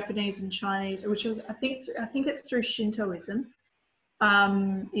the Japanese and Chinese, which is I think it's through Shintoism,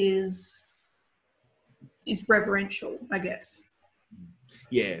 is reverential, I guess.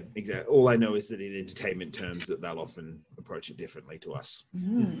 Yeah, exactly. All I know is that in entertainment terms that they'll often approach it differently to us.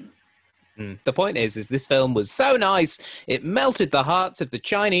 The point is this film was so nice, it melted the hearts of the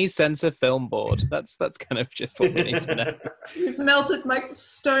Chinese censor film board. That's kind of just what we need to know. It's melted my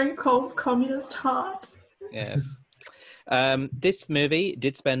stone cold communist heart. Yes. This movie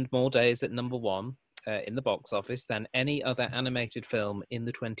did spend more days at number 1 in the box office than any other animated film in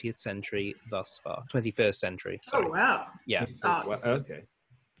the 20th century thus far. 21st century. Sorry. Oh, wow. Yeah. Okay.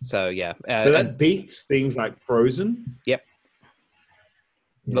 So, yeah. So that beats things like Frozen? Yep.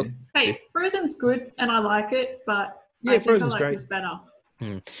 Yeah. Look, hey, Frozen's good and I like it, but yeah, I think Frozen's I like great. this better.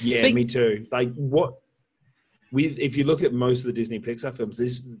 Yeah, me too. Like if you look at most of the Disney Pixar films,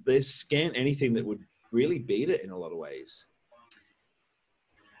 there's scant anything that would really beat it in a lot of ways.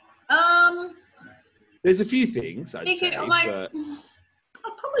 There's a few things I'd say, but I'd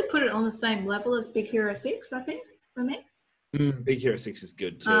probably put it on the same level as Big Hero 6, I think, for me. Big Hero 6 is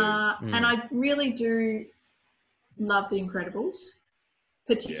good too. And I really do love The Incredibles,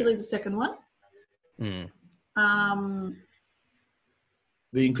 particularly the second one. The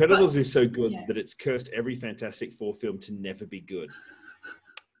Incredibles is so good that it's cursed every Fantastic Four film to never be good.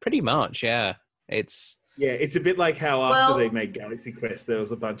 Pretty much, yeah. It's a bit like how after they made Galaxy Quest, there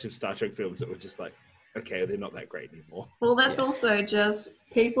was a bunch of Star Trek films that were just like, okay, they're not that great anymore. Well, that's also just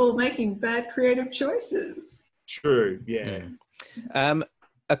people making bad creative choices. True, yeah.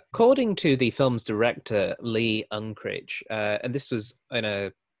 According to the film's director, Lee Unkrich, and this was in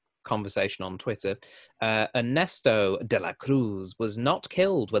a conversation on Twitter, Ernesto de la Cruz was not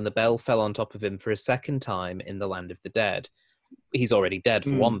killed when the bell fell on top of him for a second time in The Land of the Dead. He's already dead,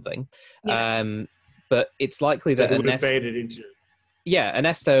 for one thing. Yeah. But it's likely that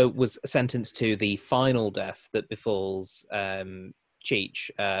Ernesto was sentenced to the final death that befalls Chicharon,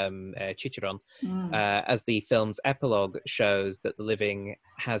 as the film's epilogue shows that the living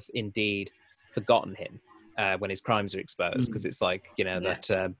has indeed forgotten him when his crimes are exposed, because it's like,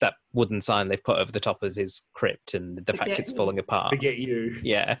 that wooden sign they've put over the top of his crypt and the fact it's falling apart. Forget you.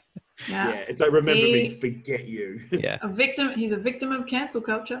 Yeah. It's like, remember me, forget you. Yeah. He's a victim of cancel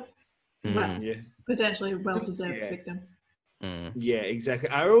culture. Potentially a well-deserved victim. Yeah, exactly.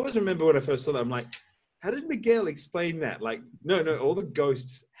 I always remember when I first saw that, I'm like, how did Miguel explain that? Like, no, all the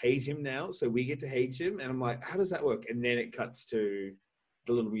ghosts hate him now, so we get to hate him. And I'm like, how does that work? And then it cuts to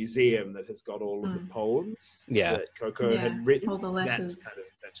the little museum that has got all of the poems that Coco had written. All the letters. That's kind of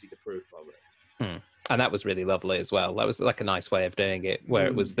essentially the proof of it. And that was really lovely as well. That was like a nice way of doing it, where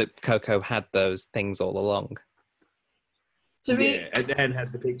it was that Coco had those things all along. And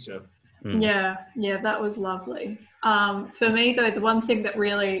had the picture. Yeah, that was lovely. For me, though, the one thing that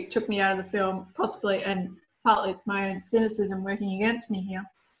really took me out of the film, possibly, and partly it's my own cynicism working against me here,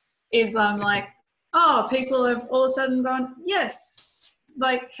 is I'm like, people have all of a sudden gone, yes,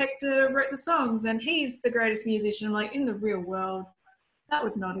 like Hector wrote the songs and he's the greatest musician. I'm like, in the real world, that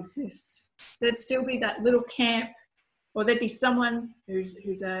would not exist. There'd still be that little camp, or there'd be someone who's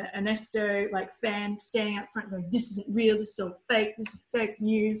a Ernesto like fan standing out front going, this isn't real, this is all fake, this is fake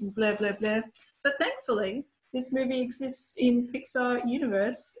news and blah, blah, blah. But thankfully, this movie exists in Pixar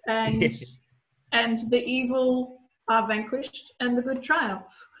universe and and the evil are vanquished and the good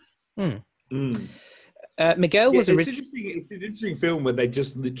triumph. Miguel was it's interesting. It's an interesting film where they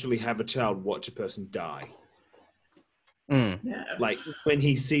just literally have a child watch a person die. Yeah. Like when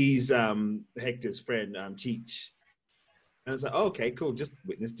he sees Hector's friend Cheech, and it's like, oh, okay, cool, just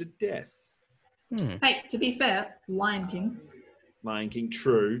witnessed to death. Hey, to be fair, Lion King,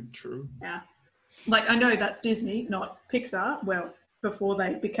 true. Yeah. Like, I know that's Disney, not Pixar. Well, before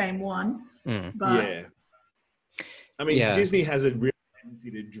they became one. But Yeah. I mean, Disney has a real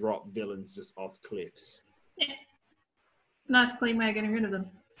tendency to drop villains just off cliffs. Yeah. Nice, clean way of getting rid of them.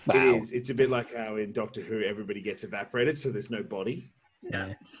 Wow. It is. It's a bit like how in Doctor Who everybody gets evaporated, so there's no body.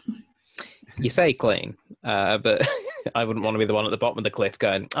 Yeah. You say clean, but I wouldn't want to be the one at the bottom of the cliff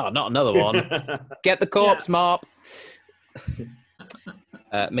going, oh, not another one. Get the corpse mop.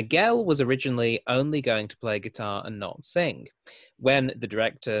 Miguel was originally only going to play guitar and not sing. When the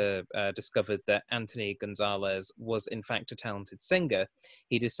director discovered that Anthony Gonzalez was in fact a talented singer,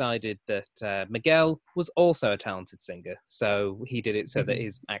 he decided that Miguel was also a talented singer. So he did it so that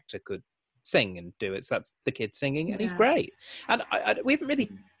his actor could sing and do it. So that's the kid singing, and he's great. And we haven't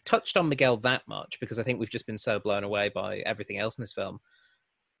really touched on Miguel that much because I think we've just been so blown away by everything else in this film.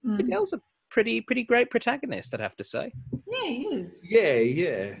 Miguel's a pretty great protagonist, I'd have to say. Yeah, he is.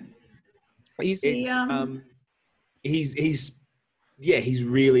 Yeah. He's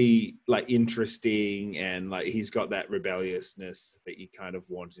really like interesting, and like he's got that rebelliousness that you kind of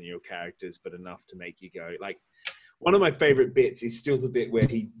want in your characters, but enough to make you go like. One of my favorite bits is still the bit where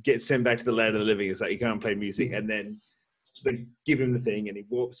he gets sent back to the land of the living. It's like you can't play music, and then they give him the thing, and he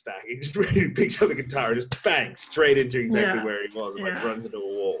warps back. He just really picks up the guitar and just bang straight into exactly where he was, and like runs into a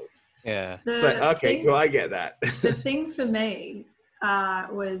wall. Yeah, it's like okay, cool, I get that. The thing for me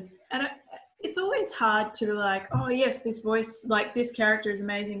was, and it's always hard to be like, oh yes, this voice, like this character is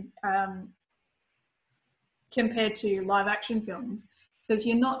amazing compared to live action films, because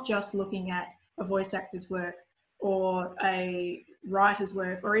you're not just looking at a voice actor's work or a writer's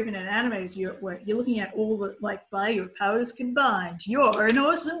work or even an animator's work. You're looking at all the, like, by your powers combined, you're an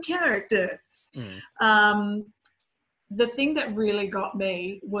awesome character. The thing that really got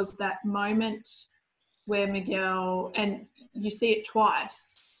me was that moment where Miguel, and you see it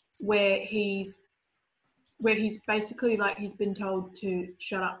twice, where he's basically like, he's been told to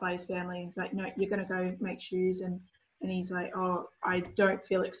shut up by his family. He's like, no, you're going to go make shoes. And he's like, oh, I don't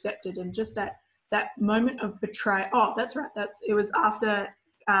feel accepted. And just that moment of betrayal. Oh, that's right. It was after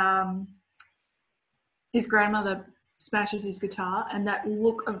his grandmother smashes his guitar, and that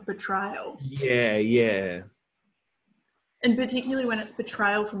look of betrayal. Yeah. And particularly when it's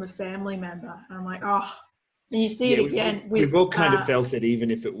betrayal from a family member. And I'm like, oh, and you see it again. We've all kind of felt it,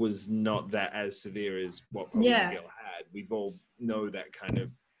 even if it was not that as severe as what Miguel had. We've all know that kind of,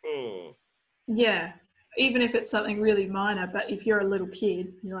 oh. Yeah. Even if it's something really minor, but if you're a little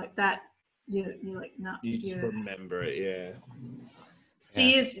kid, you're like that. You're like, no. You just remember it, yeah.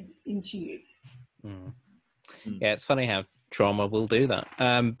 Sears into you. Yeah, it's funny how trauma will do that.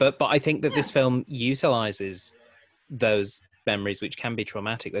 But I think that this film utilizes those memories, which can be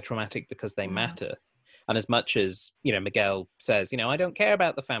traumatic. They're traumatic because they matter. And as much as, Miguel says, I don't care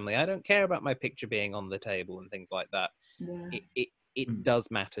about the family. I don't care about my picture being on the table and things like that. Yeah. It does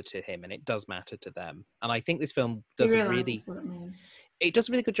matter to him, and it does matter to them. And I think this film does a really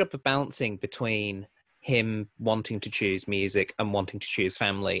good job of balancing between him wanting to choose music and wanting to choose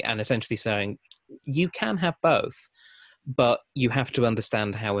family, and essentially saying you can have both, but you have to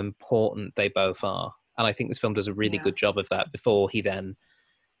understand how important they both are. And I think this film does a really good job of that before he then,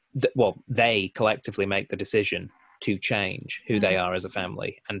 they collectively make the decision to change who they are as a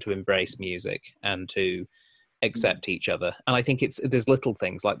family and to embrace music and to accept each other. And I think there's little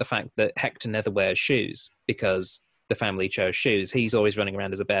things like the fact that Hector never wears shoes because the family chose shoes. He's always running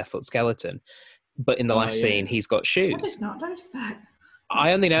around as a barefoot skeleton. But in the last scene, he's got shoes. I did not notice that.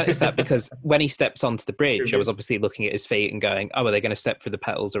 I only noticed that because when he steps onto the bridge, I was obviously looking at his feet and going, oh, are they going to step through the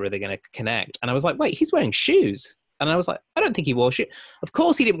petals or are they going to connect? And I was like, wait, he's wearing shoes. And I was like, I don't think he wore shoes. Of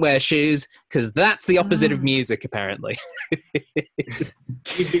course he didn't wear shoes, because that's the opposite of music, apparently.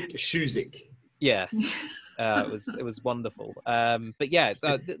 Music, shoesic. Yeah. It was wonderful. But yeah,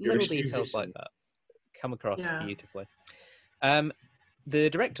 little details like that come across beautifully. The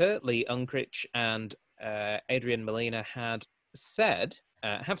director, Lee Unkrich, and Adrian Molina have said,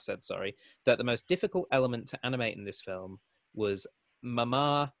 that the most difficult element to animate in this film was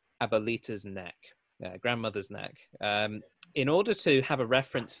Mama Abuelita's neck, grandmother's neck. In order to have a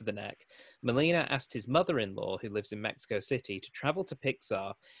reference for the neck, Molina asked his mother-in-law, who lives in Mexico City, to travel to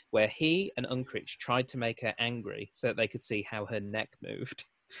Pixar, where he and Unkrich tried to make her angry so that they could see how her neck moved.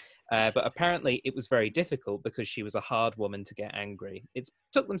 But apparently it was very difficult because she was a hard woman to get angry. It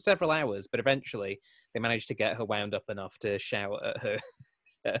took them several hours, but eventually they managed to get her wound up enough to shout at her,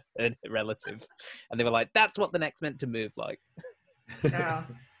 her relative. And they were like, that's what the neck's meant to move like. Yeah.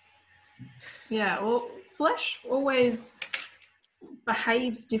 Yeah, well, flesh always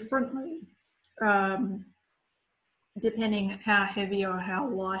behaves differently depending how heavy or how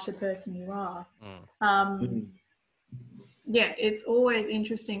light a person you are. Yeah, it's always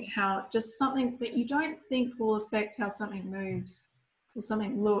interesting how just something that you don't think will affect how something moves or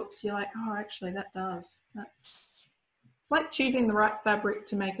something looks, you're like, oh, actually that does. It's like choosing the right fabric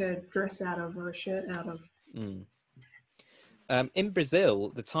to make a dress out of or a shirt out of. In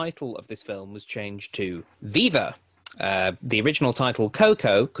Brazil, the title of this film was changed to Viva. The original title,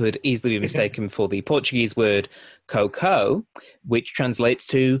 Coco, could easily be mistaken for the Portuguese word Coco, which translates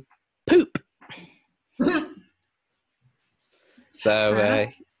to poop. So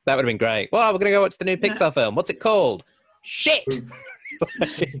that would have been great. Well, we're going to go watch the new Pixar film. What's it called? Shit!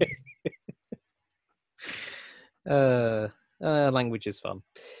 Language is fun.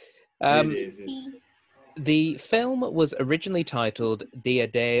 It is. The film was originally titled Dia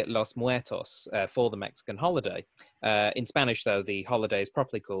de los Muertos, for the Mexican holiday. In Spanish, though, the holiday is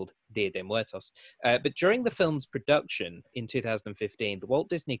properly called Dia de Muertos. But during the film's production in 2015, the Walt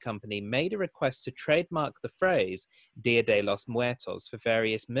Disney Company made a request to trademark the phrase Dia de los Muertos for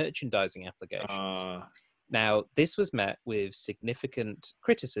various merchandising applications. Now, this was met with significant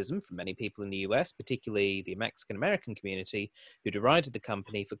criticism from many people in the US, particularly the Mexican-American community, who derided the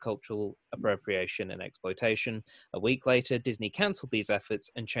company for cultural appropriation and exploitation. A week later, Disney cancelled these efforts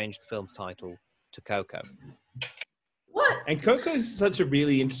and changed the film's title to Coco. What? And Coco is such a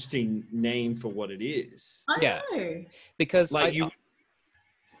really interesting name for what it is. I know. Because Like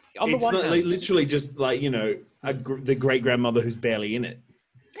it's not like literally just like, the great-grandmother who's barely in it.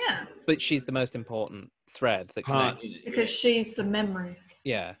 Yeah. But she's the most important thread that connects. Because she's the memory.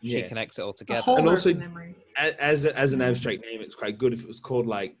 Yeah, she connects it all together. And also, memory. As an abstract name, it's quite good if it was called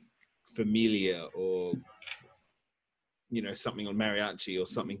like Familia or something on mariachi or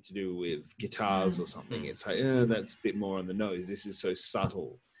something to do with guitars or something. It's like, that's a bit more on the nose. This is so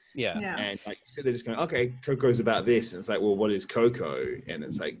subtle. Yeah. And like you said, they're just going, okay, Coco's about this. And it's like, well, what is Coco? And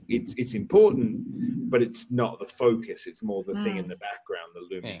it's like, it's important, but it's not the focus. It's more the thing in the background, the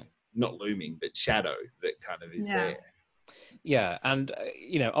looming, not looming, but shadow that kind of is there. Yeah. And,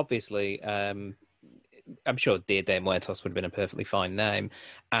 obviously, I'm sure Dia de Muertos would have been a perfectly fine name.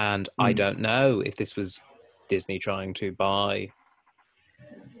 And I don't know if this was Disney trying to buy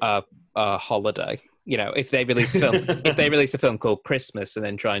a holiday. If they release a film called Christmas and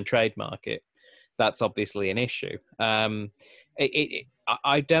then try and trademark it, that's obviously an issue.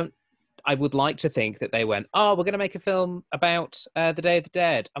 I would like to think that they went, we're going to make a film about the Day of the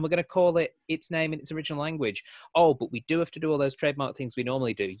Dead, and we're going to call it its name in its original language. Oh, but we do have to do all those trademark things we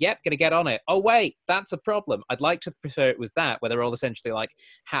normally do. Yep, going to get on it. Oh, wait, that's a problem. I'd like to prefer it was that, where they're all essentially like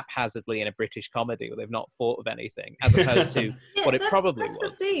haphazardly in a British comedy where they've not thought of anything, as opposed to what it probably was.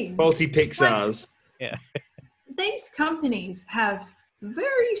 Faulty Pixars. These companies have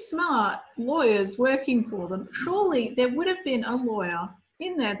very smart lawyers working for them. Surely there would have been a lawyer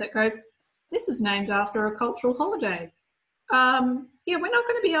in there that goes, this is named after a cultural holiday. We're not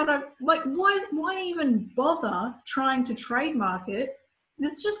going to be able to, like, why even bother trying to trademark it?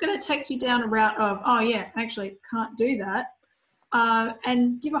 It's just going to take you down a route of, actually can't do that,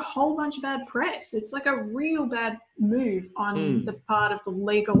 and give a whole bunch of bad press. It's like a real bad move on the part of the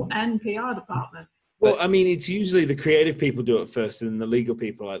legal and PR department. Well, I mean, it's usually the creative people do it first, and the legal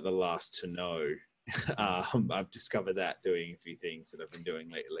people are like the last to know. I've discovered that doing a few things that I've been doing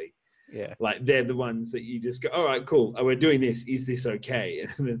lately. Yeah. Like, they're the ones that you just go, all right, cool. Oh, we're doing this. Is this okay?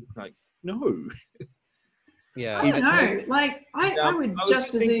 And then it's like, no. Yeah. I don't know. Like, I would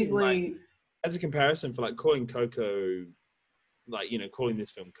just as easily... Like, as a comparison for, like, calling Coco, like, calling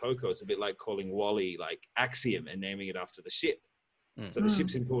this film Coco, it's a bit like calling Wall-E, like, Axiom and naming it after the ship. So the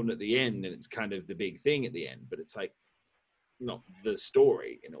ship's important at the end, and it's kind of the big thing at the end, but it's, like, not the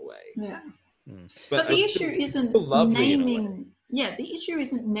story in a way. Yeah. But the issue isn't naming. Yeah, the issue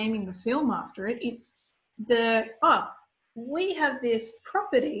isn't naming the film after it. It's we have this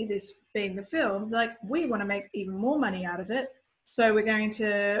property, this being the film. Like, we want to make even more money out of it, so we're going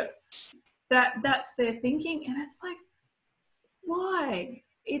to. That's their thinking, and it's like, why?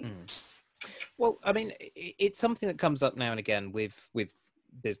 It's. Well, I mean, it's something that comes up now and again with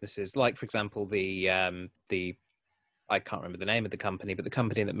businesses, like, for example, the I can't remember the name of the company, but the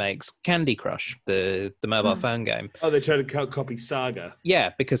company that makes Candy Crush, the mobile phone game. Oh, they tried to copy Saga.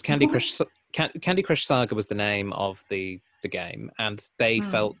 Yeah, because Candy Crush Saga was the name of the the game, and they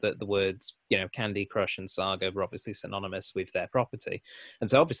felt that the words, Candy Crush and Saga were obviously synonymous with their property. And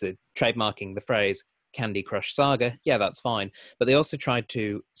so obviously trademarking the phrase Candy Crush Saga, yeah, that's fine. But they also tried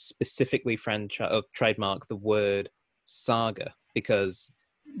to specifically trademark the word Saga because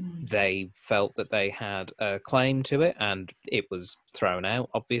they felt that they had a claim to it, and it was thrown out,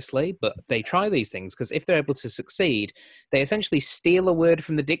 obviously. But they try these things because if they're able to succeed, they essentially steal a word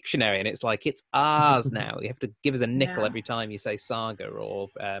from the dictionary, and it's like, it's ours now. You have to give us a nickel every time you say Saga, or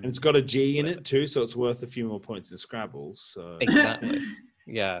and it's got a G in it too, so it's worth a few more points in Scrabble. So exactly.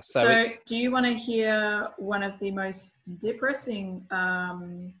 Yeah. So do you want to hear one of the most depressing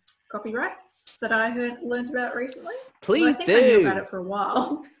copyrights that I learned about recently? Please I think I knew about it for a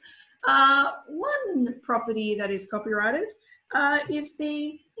while. One property that is copyrighted is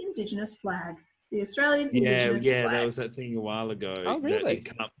the Indigenous flag, the Australian Indigenous flag. Yeah, there was that thing a while ago. Oh, really?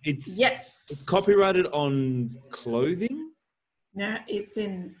 It's copyrighted on clothing? No, it's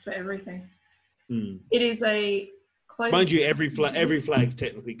for everything. It is a clothing... Mind you, every flag's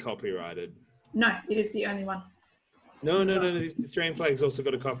technically copyrighted. No, it is the only one. No. The Australian flag's also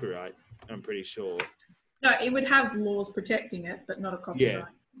got a copyright, I'm pretty sure. No, it would have laws protecting it, but not a copyright.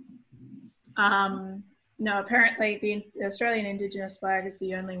 Yeah. No, apparently the Australian Indigenous flag is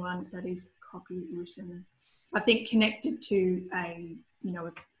the only one that is copywritten. I think connected to a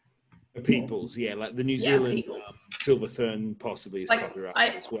people's, like the New Zealand Silver Fern possibly is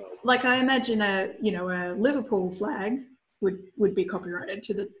copyrighted as well. Like I imagine a Liverpool flag would be copyrighted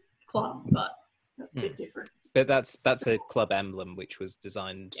to the club, but that's a bit different. But that's a club emblem which was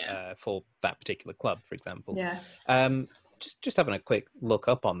designed for that particular club, for example. Yeah. Just having a quick look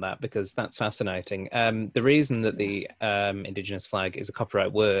up on that because that's fascinating. The reason that the Indigenous flag is a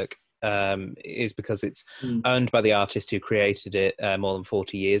copyright work is because it's owned by the artist who created it more than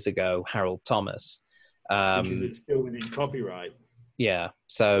 40 years ago, Harold Thomas. Because it's still within copyright. Yeah.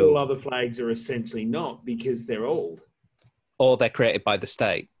 So all other flags are essentially not because they're old. Or they're created by the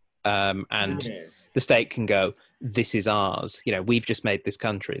state. The state can go, this is ours. We've just made this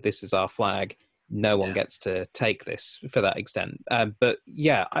country. This is our flag. No one gets to take this for that extent. But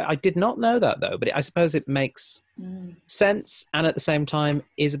yeah, I did not know that though. But I suppose it makes sense, and at the same time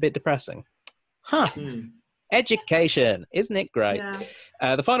is a bit depressing. Education, isn't it great?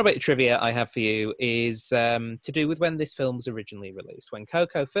 Yeah. The final bit of trivia I have for you is to do with when this film was originally released. When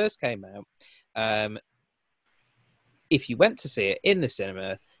Coco first came out, if you went to see it in the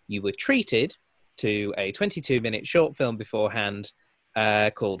cinema, you were treated to a 22-minute short film beforehand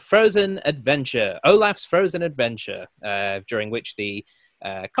called Frozen Adventure, Olaf's Frozen Adventure, during which the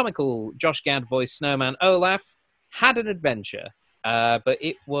comical Josh Gad voiced snowman Olaf had an adventure. But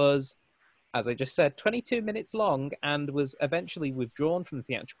it was, as I just said, 22 minutes long and was eventually withdrawn from the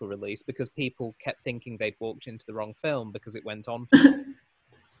theatrical release because people kept thinking they'd walked into the wrong film because it went on.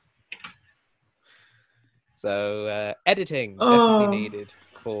 So editing definitely needed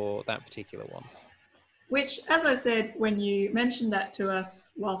for that particular one. Which, as I said, when you mentioned that to us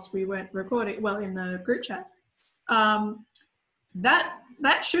whilst we weren't recording, in the group chat,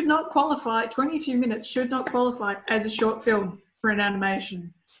 that should not qualify, 22 minutes should not qualify as a short film for an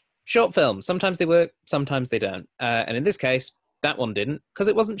animation. Short films, sometimes they work, sometimes they don't. And in this case, that one didn't, because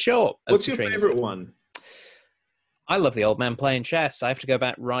it wasn't short. What's your favourite one? I love The Old Man Playing Chess. I have to go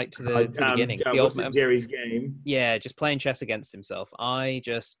back right to the beginning. The Old Man, Jerry's Game. Yeah, just playing chess against himself. I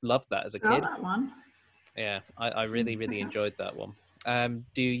just loved that as a kid. That one. Yeah, I really, really enjoyed that one.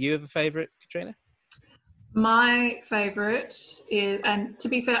 Do you have a favourite, Katrina? My favourite is, and to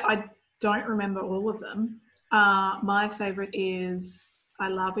be fair, I don't remember all of them. My favourite is I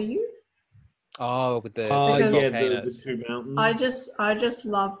Love You. Oh, with the the two mountains. I just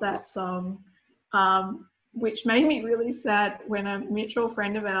love that song, which made me really sad when a mutual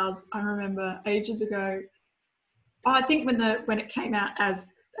friend of ours, I remember ages ago, I think when it came out as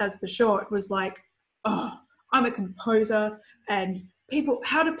the short, was like, oh, I'm a composer and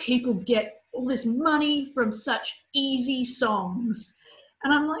how do people get all this money from such easy songs?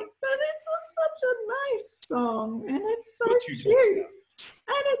 And I'm like, but it's such a nice song and it's so cute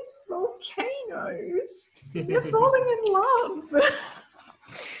and it's volcanoes. You're falling in love.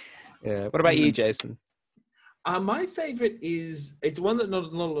 Yeah. What about you, Jason? My favourite it's one that not a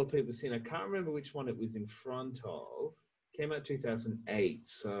lot of people have seen. I can't remember which one it was in front of. Came out 2008,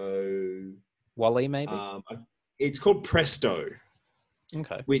 so... Wall-E, maybe? It's called Presto.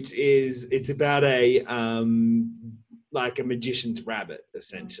 Okay. It's about a magician's rabbit,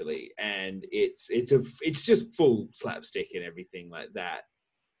 essentially. And it's just full slapstick and everything like that.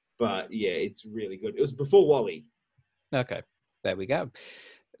 But yeah, it's really good. It was before Wall-E. Okay. There we go.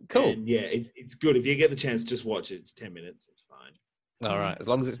 Cool. And yeah, it's good. If you get the chance, just watch it. It's 10 minutes. It's fine. All right, as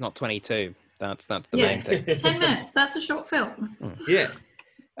long as it's not 22. That's the Yeah. main thing. 10 minutes. That's a short film. Yeah.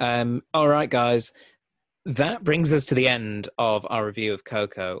 All right, guys. That brings us to the end of our review of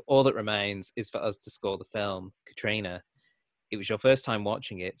Coco. All that remains is for us to score the film. Katrina, it was your first time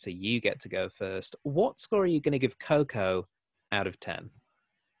watching it, so you get to go first. What score are you going to give Coco out of 10?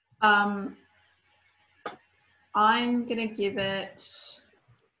 I'm going to give it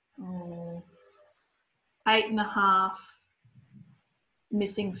 8.5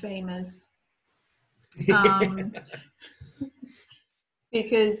 missing femurs.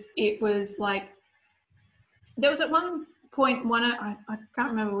 Because it was like, there was at one point, I can't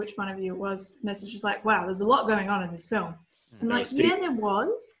remember which one of you it was, message was like, wow, there's a lot going on in this film. I'm like, yeah, there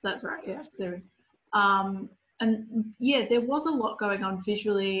was. That's right, yeah, Siri. And yeah, there was a lot going on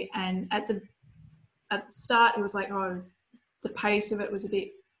visually, and at the start it was like, the pace of it was a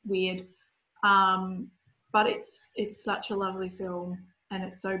bit weird. But it's such a lovely film, and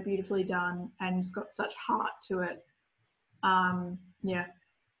it's so beautifully done, and it's got such heart to it. Yeah.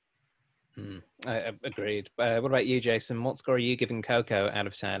 I agreed. What about you, Jason? What score are you giving Coco out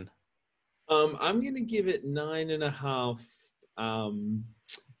of 10? I'm going to give it 9.5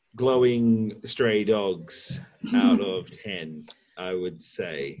 glowing stray dogs out of 10, I would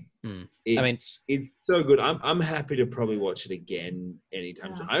say. It's so good. I'm happy to probably watch it again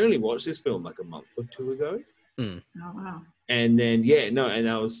anytime. Yeah. I only watched this film like a month or two ago. Oh, wow. And then, and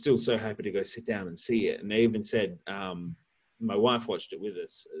I was still so happy to go sit down and see it. And they even said, my wife watched it with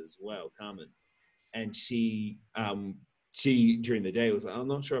us as well, Carmen. And she during the day was like, I'm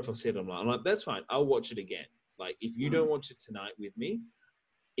not sure if I'll see it online. I'm like, that's fine. I'll watch it again. Like, if you don't watch it tonight with me,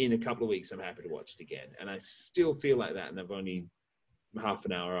 in a couple of weeks, I'm happy to watch it again. And I still feel like that. And I've only half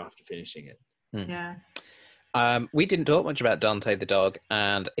an hour after finishing it. Yeah. We didn't talk much about Dante the dog,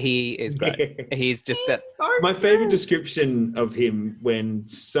 and he is great. He's just that. My favorite description of him, when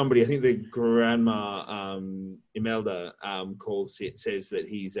somebody, I think the grandma Imelda says that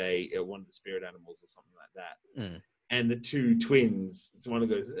he's one of the spirit animals or something like that. And the two twins, one of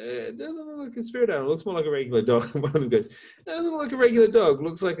them goes, it doesn't look like a spirit animal, it looks more like a regular dog. And one of them goes, it doesn't look like a regular dog, it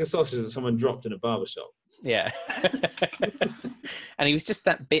looks like a sausage that someone dropped in a barbershop. Yeah. And he was just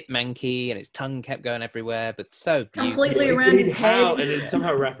that bit manky, and his tongue kept going everywhere, but so beautiful. Completely around his head. And then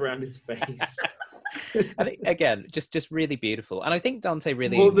somehow wrap around his face. I think, again, just really beautiful. And I think Dante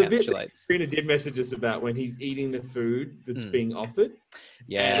really encapsulates. Trina did message us about when he's eating the food that's being offered.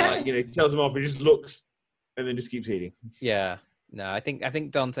 Yeah. And, he tells him off, he just looks and then just keeps eating. Yeah. No, I think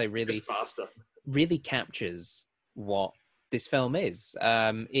Dante really just faster. Really captures what this film is.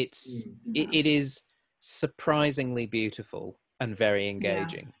 It is surprisingly beautiful and very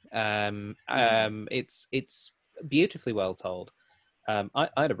engaging. It's beautifully well told. I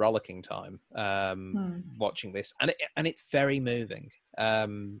had a rollicking time watching this, and it's very moving.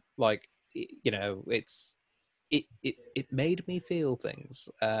 It made me feel things,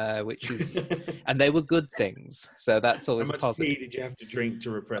 which is, and they were good things. So that's always positive. How much tea did you have to drink to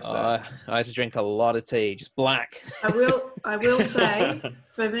repress that? I had to drink a lot of tea, just black. I will say,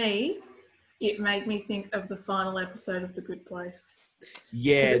 for me, it made me think of the final episode of The Good Place.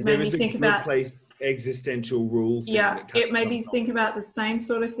 Yeah, there was a Good Place existential rule thing. Yeah, it made me think about the same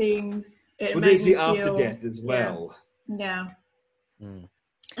sort of things. There's the after death as well. Yeah. And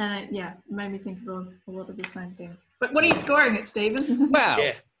it made me think of a lot of the same things. But what are you scoring it, Stephen?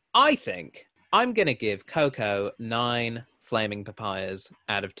 Well, I think I'm going to give Coco 9 flaming papayas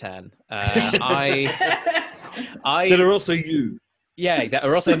out of 10. That are also you. Yeah, that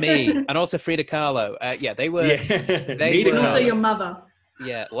are also me, and also Frida Kahlo. They were. Yeah. They were also your mother.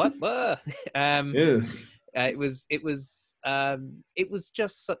 Yeah. What? Yes. It was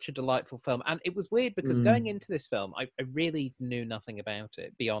just such a delightful film, and it was weird because going into this film, I really knew nothing about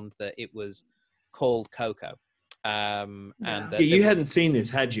it beyond that it was called Coco. And you hadn't seen this,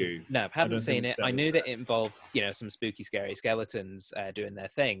 had you? No, hadn't seen it. I knew that it involved, some spooky, scary skeletons doing their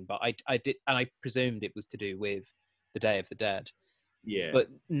thing, but I did, and I presumed it was to do with the Day of the Dead. Yeah. But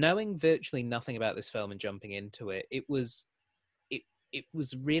knowing virtually nothing about this film and jumping into it, it was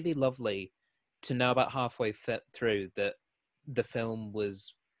really lovely to know about halfway through that the film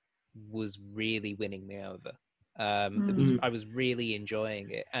was really winning me over. I was really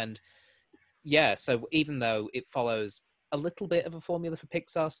enjoying it, and so even though it follows a little bit of a formula for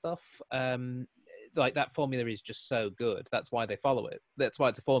Pixar stuff, like that formula is just so good. That's why they follow it. That's why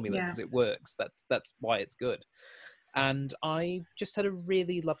it's a formula, because it works. That's why it's good. And I just had a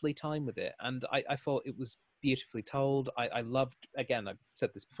really lovely time with it, and I thought it was beautifully told. I loved, again, I've said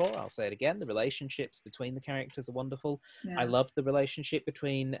this before, I'll say it again, the relationships between the characters are wonderful. Yeah. I loved the relationship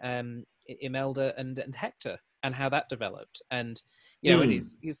between Imelda and Hector and how that developed. And, you know, and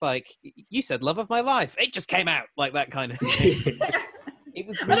he's like, you said love of my life. It just came out, like that kind of thing. It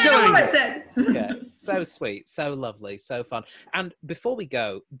was I don't know what I said. yeah, so sweet, so lovely, so fun. And before we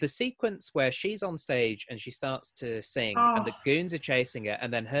go, the sequence where she's on stage and she starts to sing and the goons are chasing her,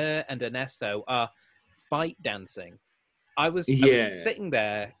 and then her and Ernesto are fight dancing. I was sitting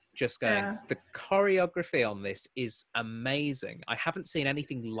there just going, the choreography on this is amazing. I haven't seen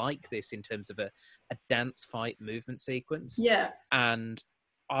anything like this in terms of a dance fight movement sequence. Yeah. And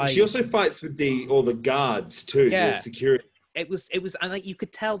she also fights with all the guards too, the security. It was, and like you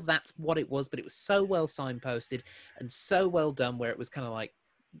could tell that's what it was, but it was so well signposted and so well done, where it was kind of like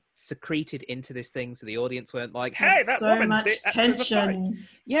secreted into this thing, so the audience weren't like, "Hey, that's that so woman's much tension."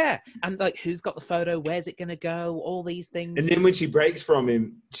 Yeah, and like, who's got the photo? Where's it going to go? All these things. And then when she breaks from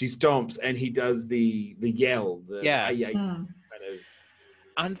him, she stomps, and he does the yell. Kind of.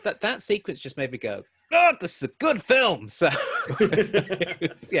 And that sequence just made me go, God, this is a good film. So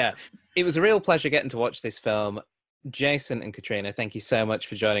it was a real pleasure getting to watch this film. Jason and Katrina, thank you so much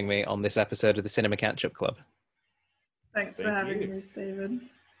for joining me on this episode of the Cinema Catch-Up Club. Thanks for having me, Stephen.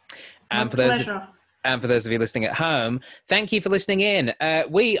 And for those of you listening at home, thank you for listening in.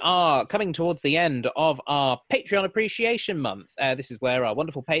 We are coming towards the end of our Patreon Appreciation Month. This is where our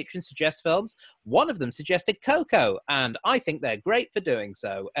wonderful patrons suggest films. One of them suggested Coco, and I think they're great for doing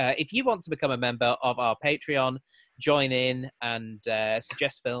so. If you want to become a member of our Patreon, join in and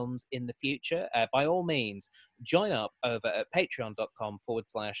suggest films in the future, by all means, join up over at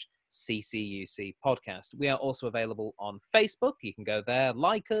patreon.com/CCUC podcast. We are also available on Facebook. You can go there,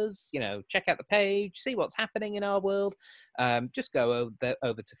 like us, check out the page, see what's happening in our world. Just go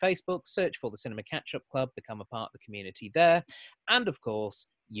over to Facebook, search for the Cinema Catch-Up Club, become a part of the community there. And of course,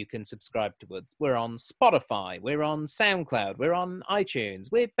 you can subscribe to us. We're on Spotify, we're on SoundCloud, we're on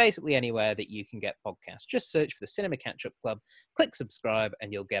iTunes. We're basically anywhere that you can get podcasts. Just search for the Cinema Catch-Up Club, click subscribe,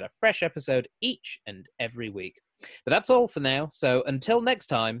 and you'll get a fresh episode each and every week. But that's all for now. So until next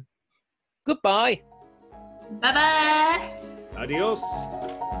time, goodbye. Bye-bye. Adios.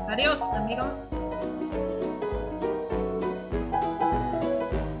 Adios, amigos.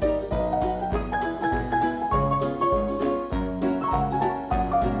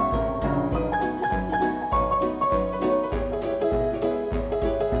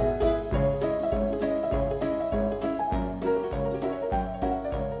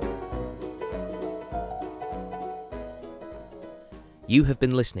 You have been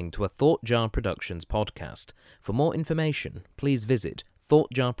listening to a Thought Jar Productions podcast. For more information, please visit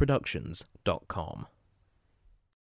thoughtjarproductions.com.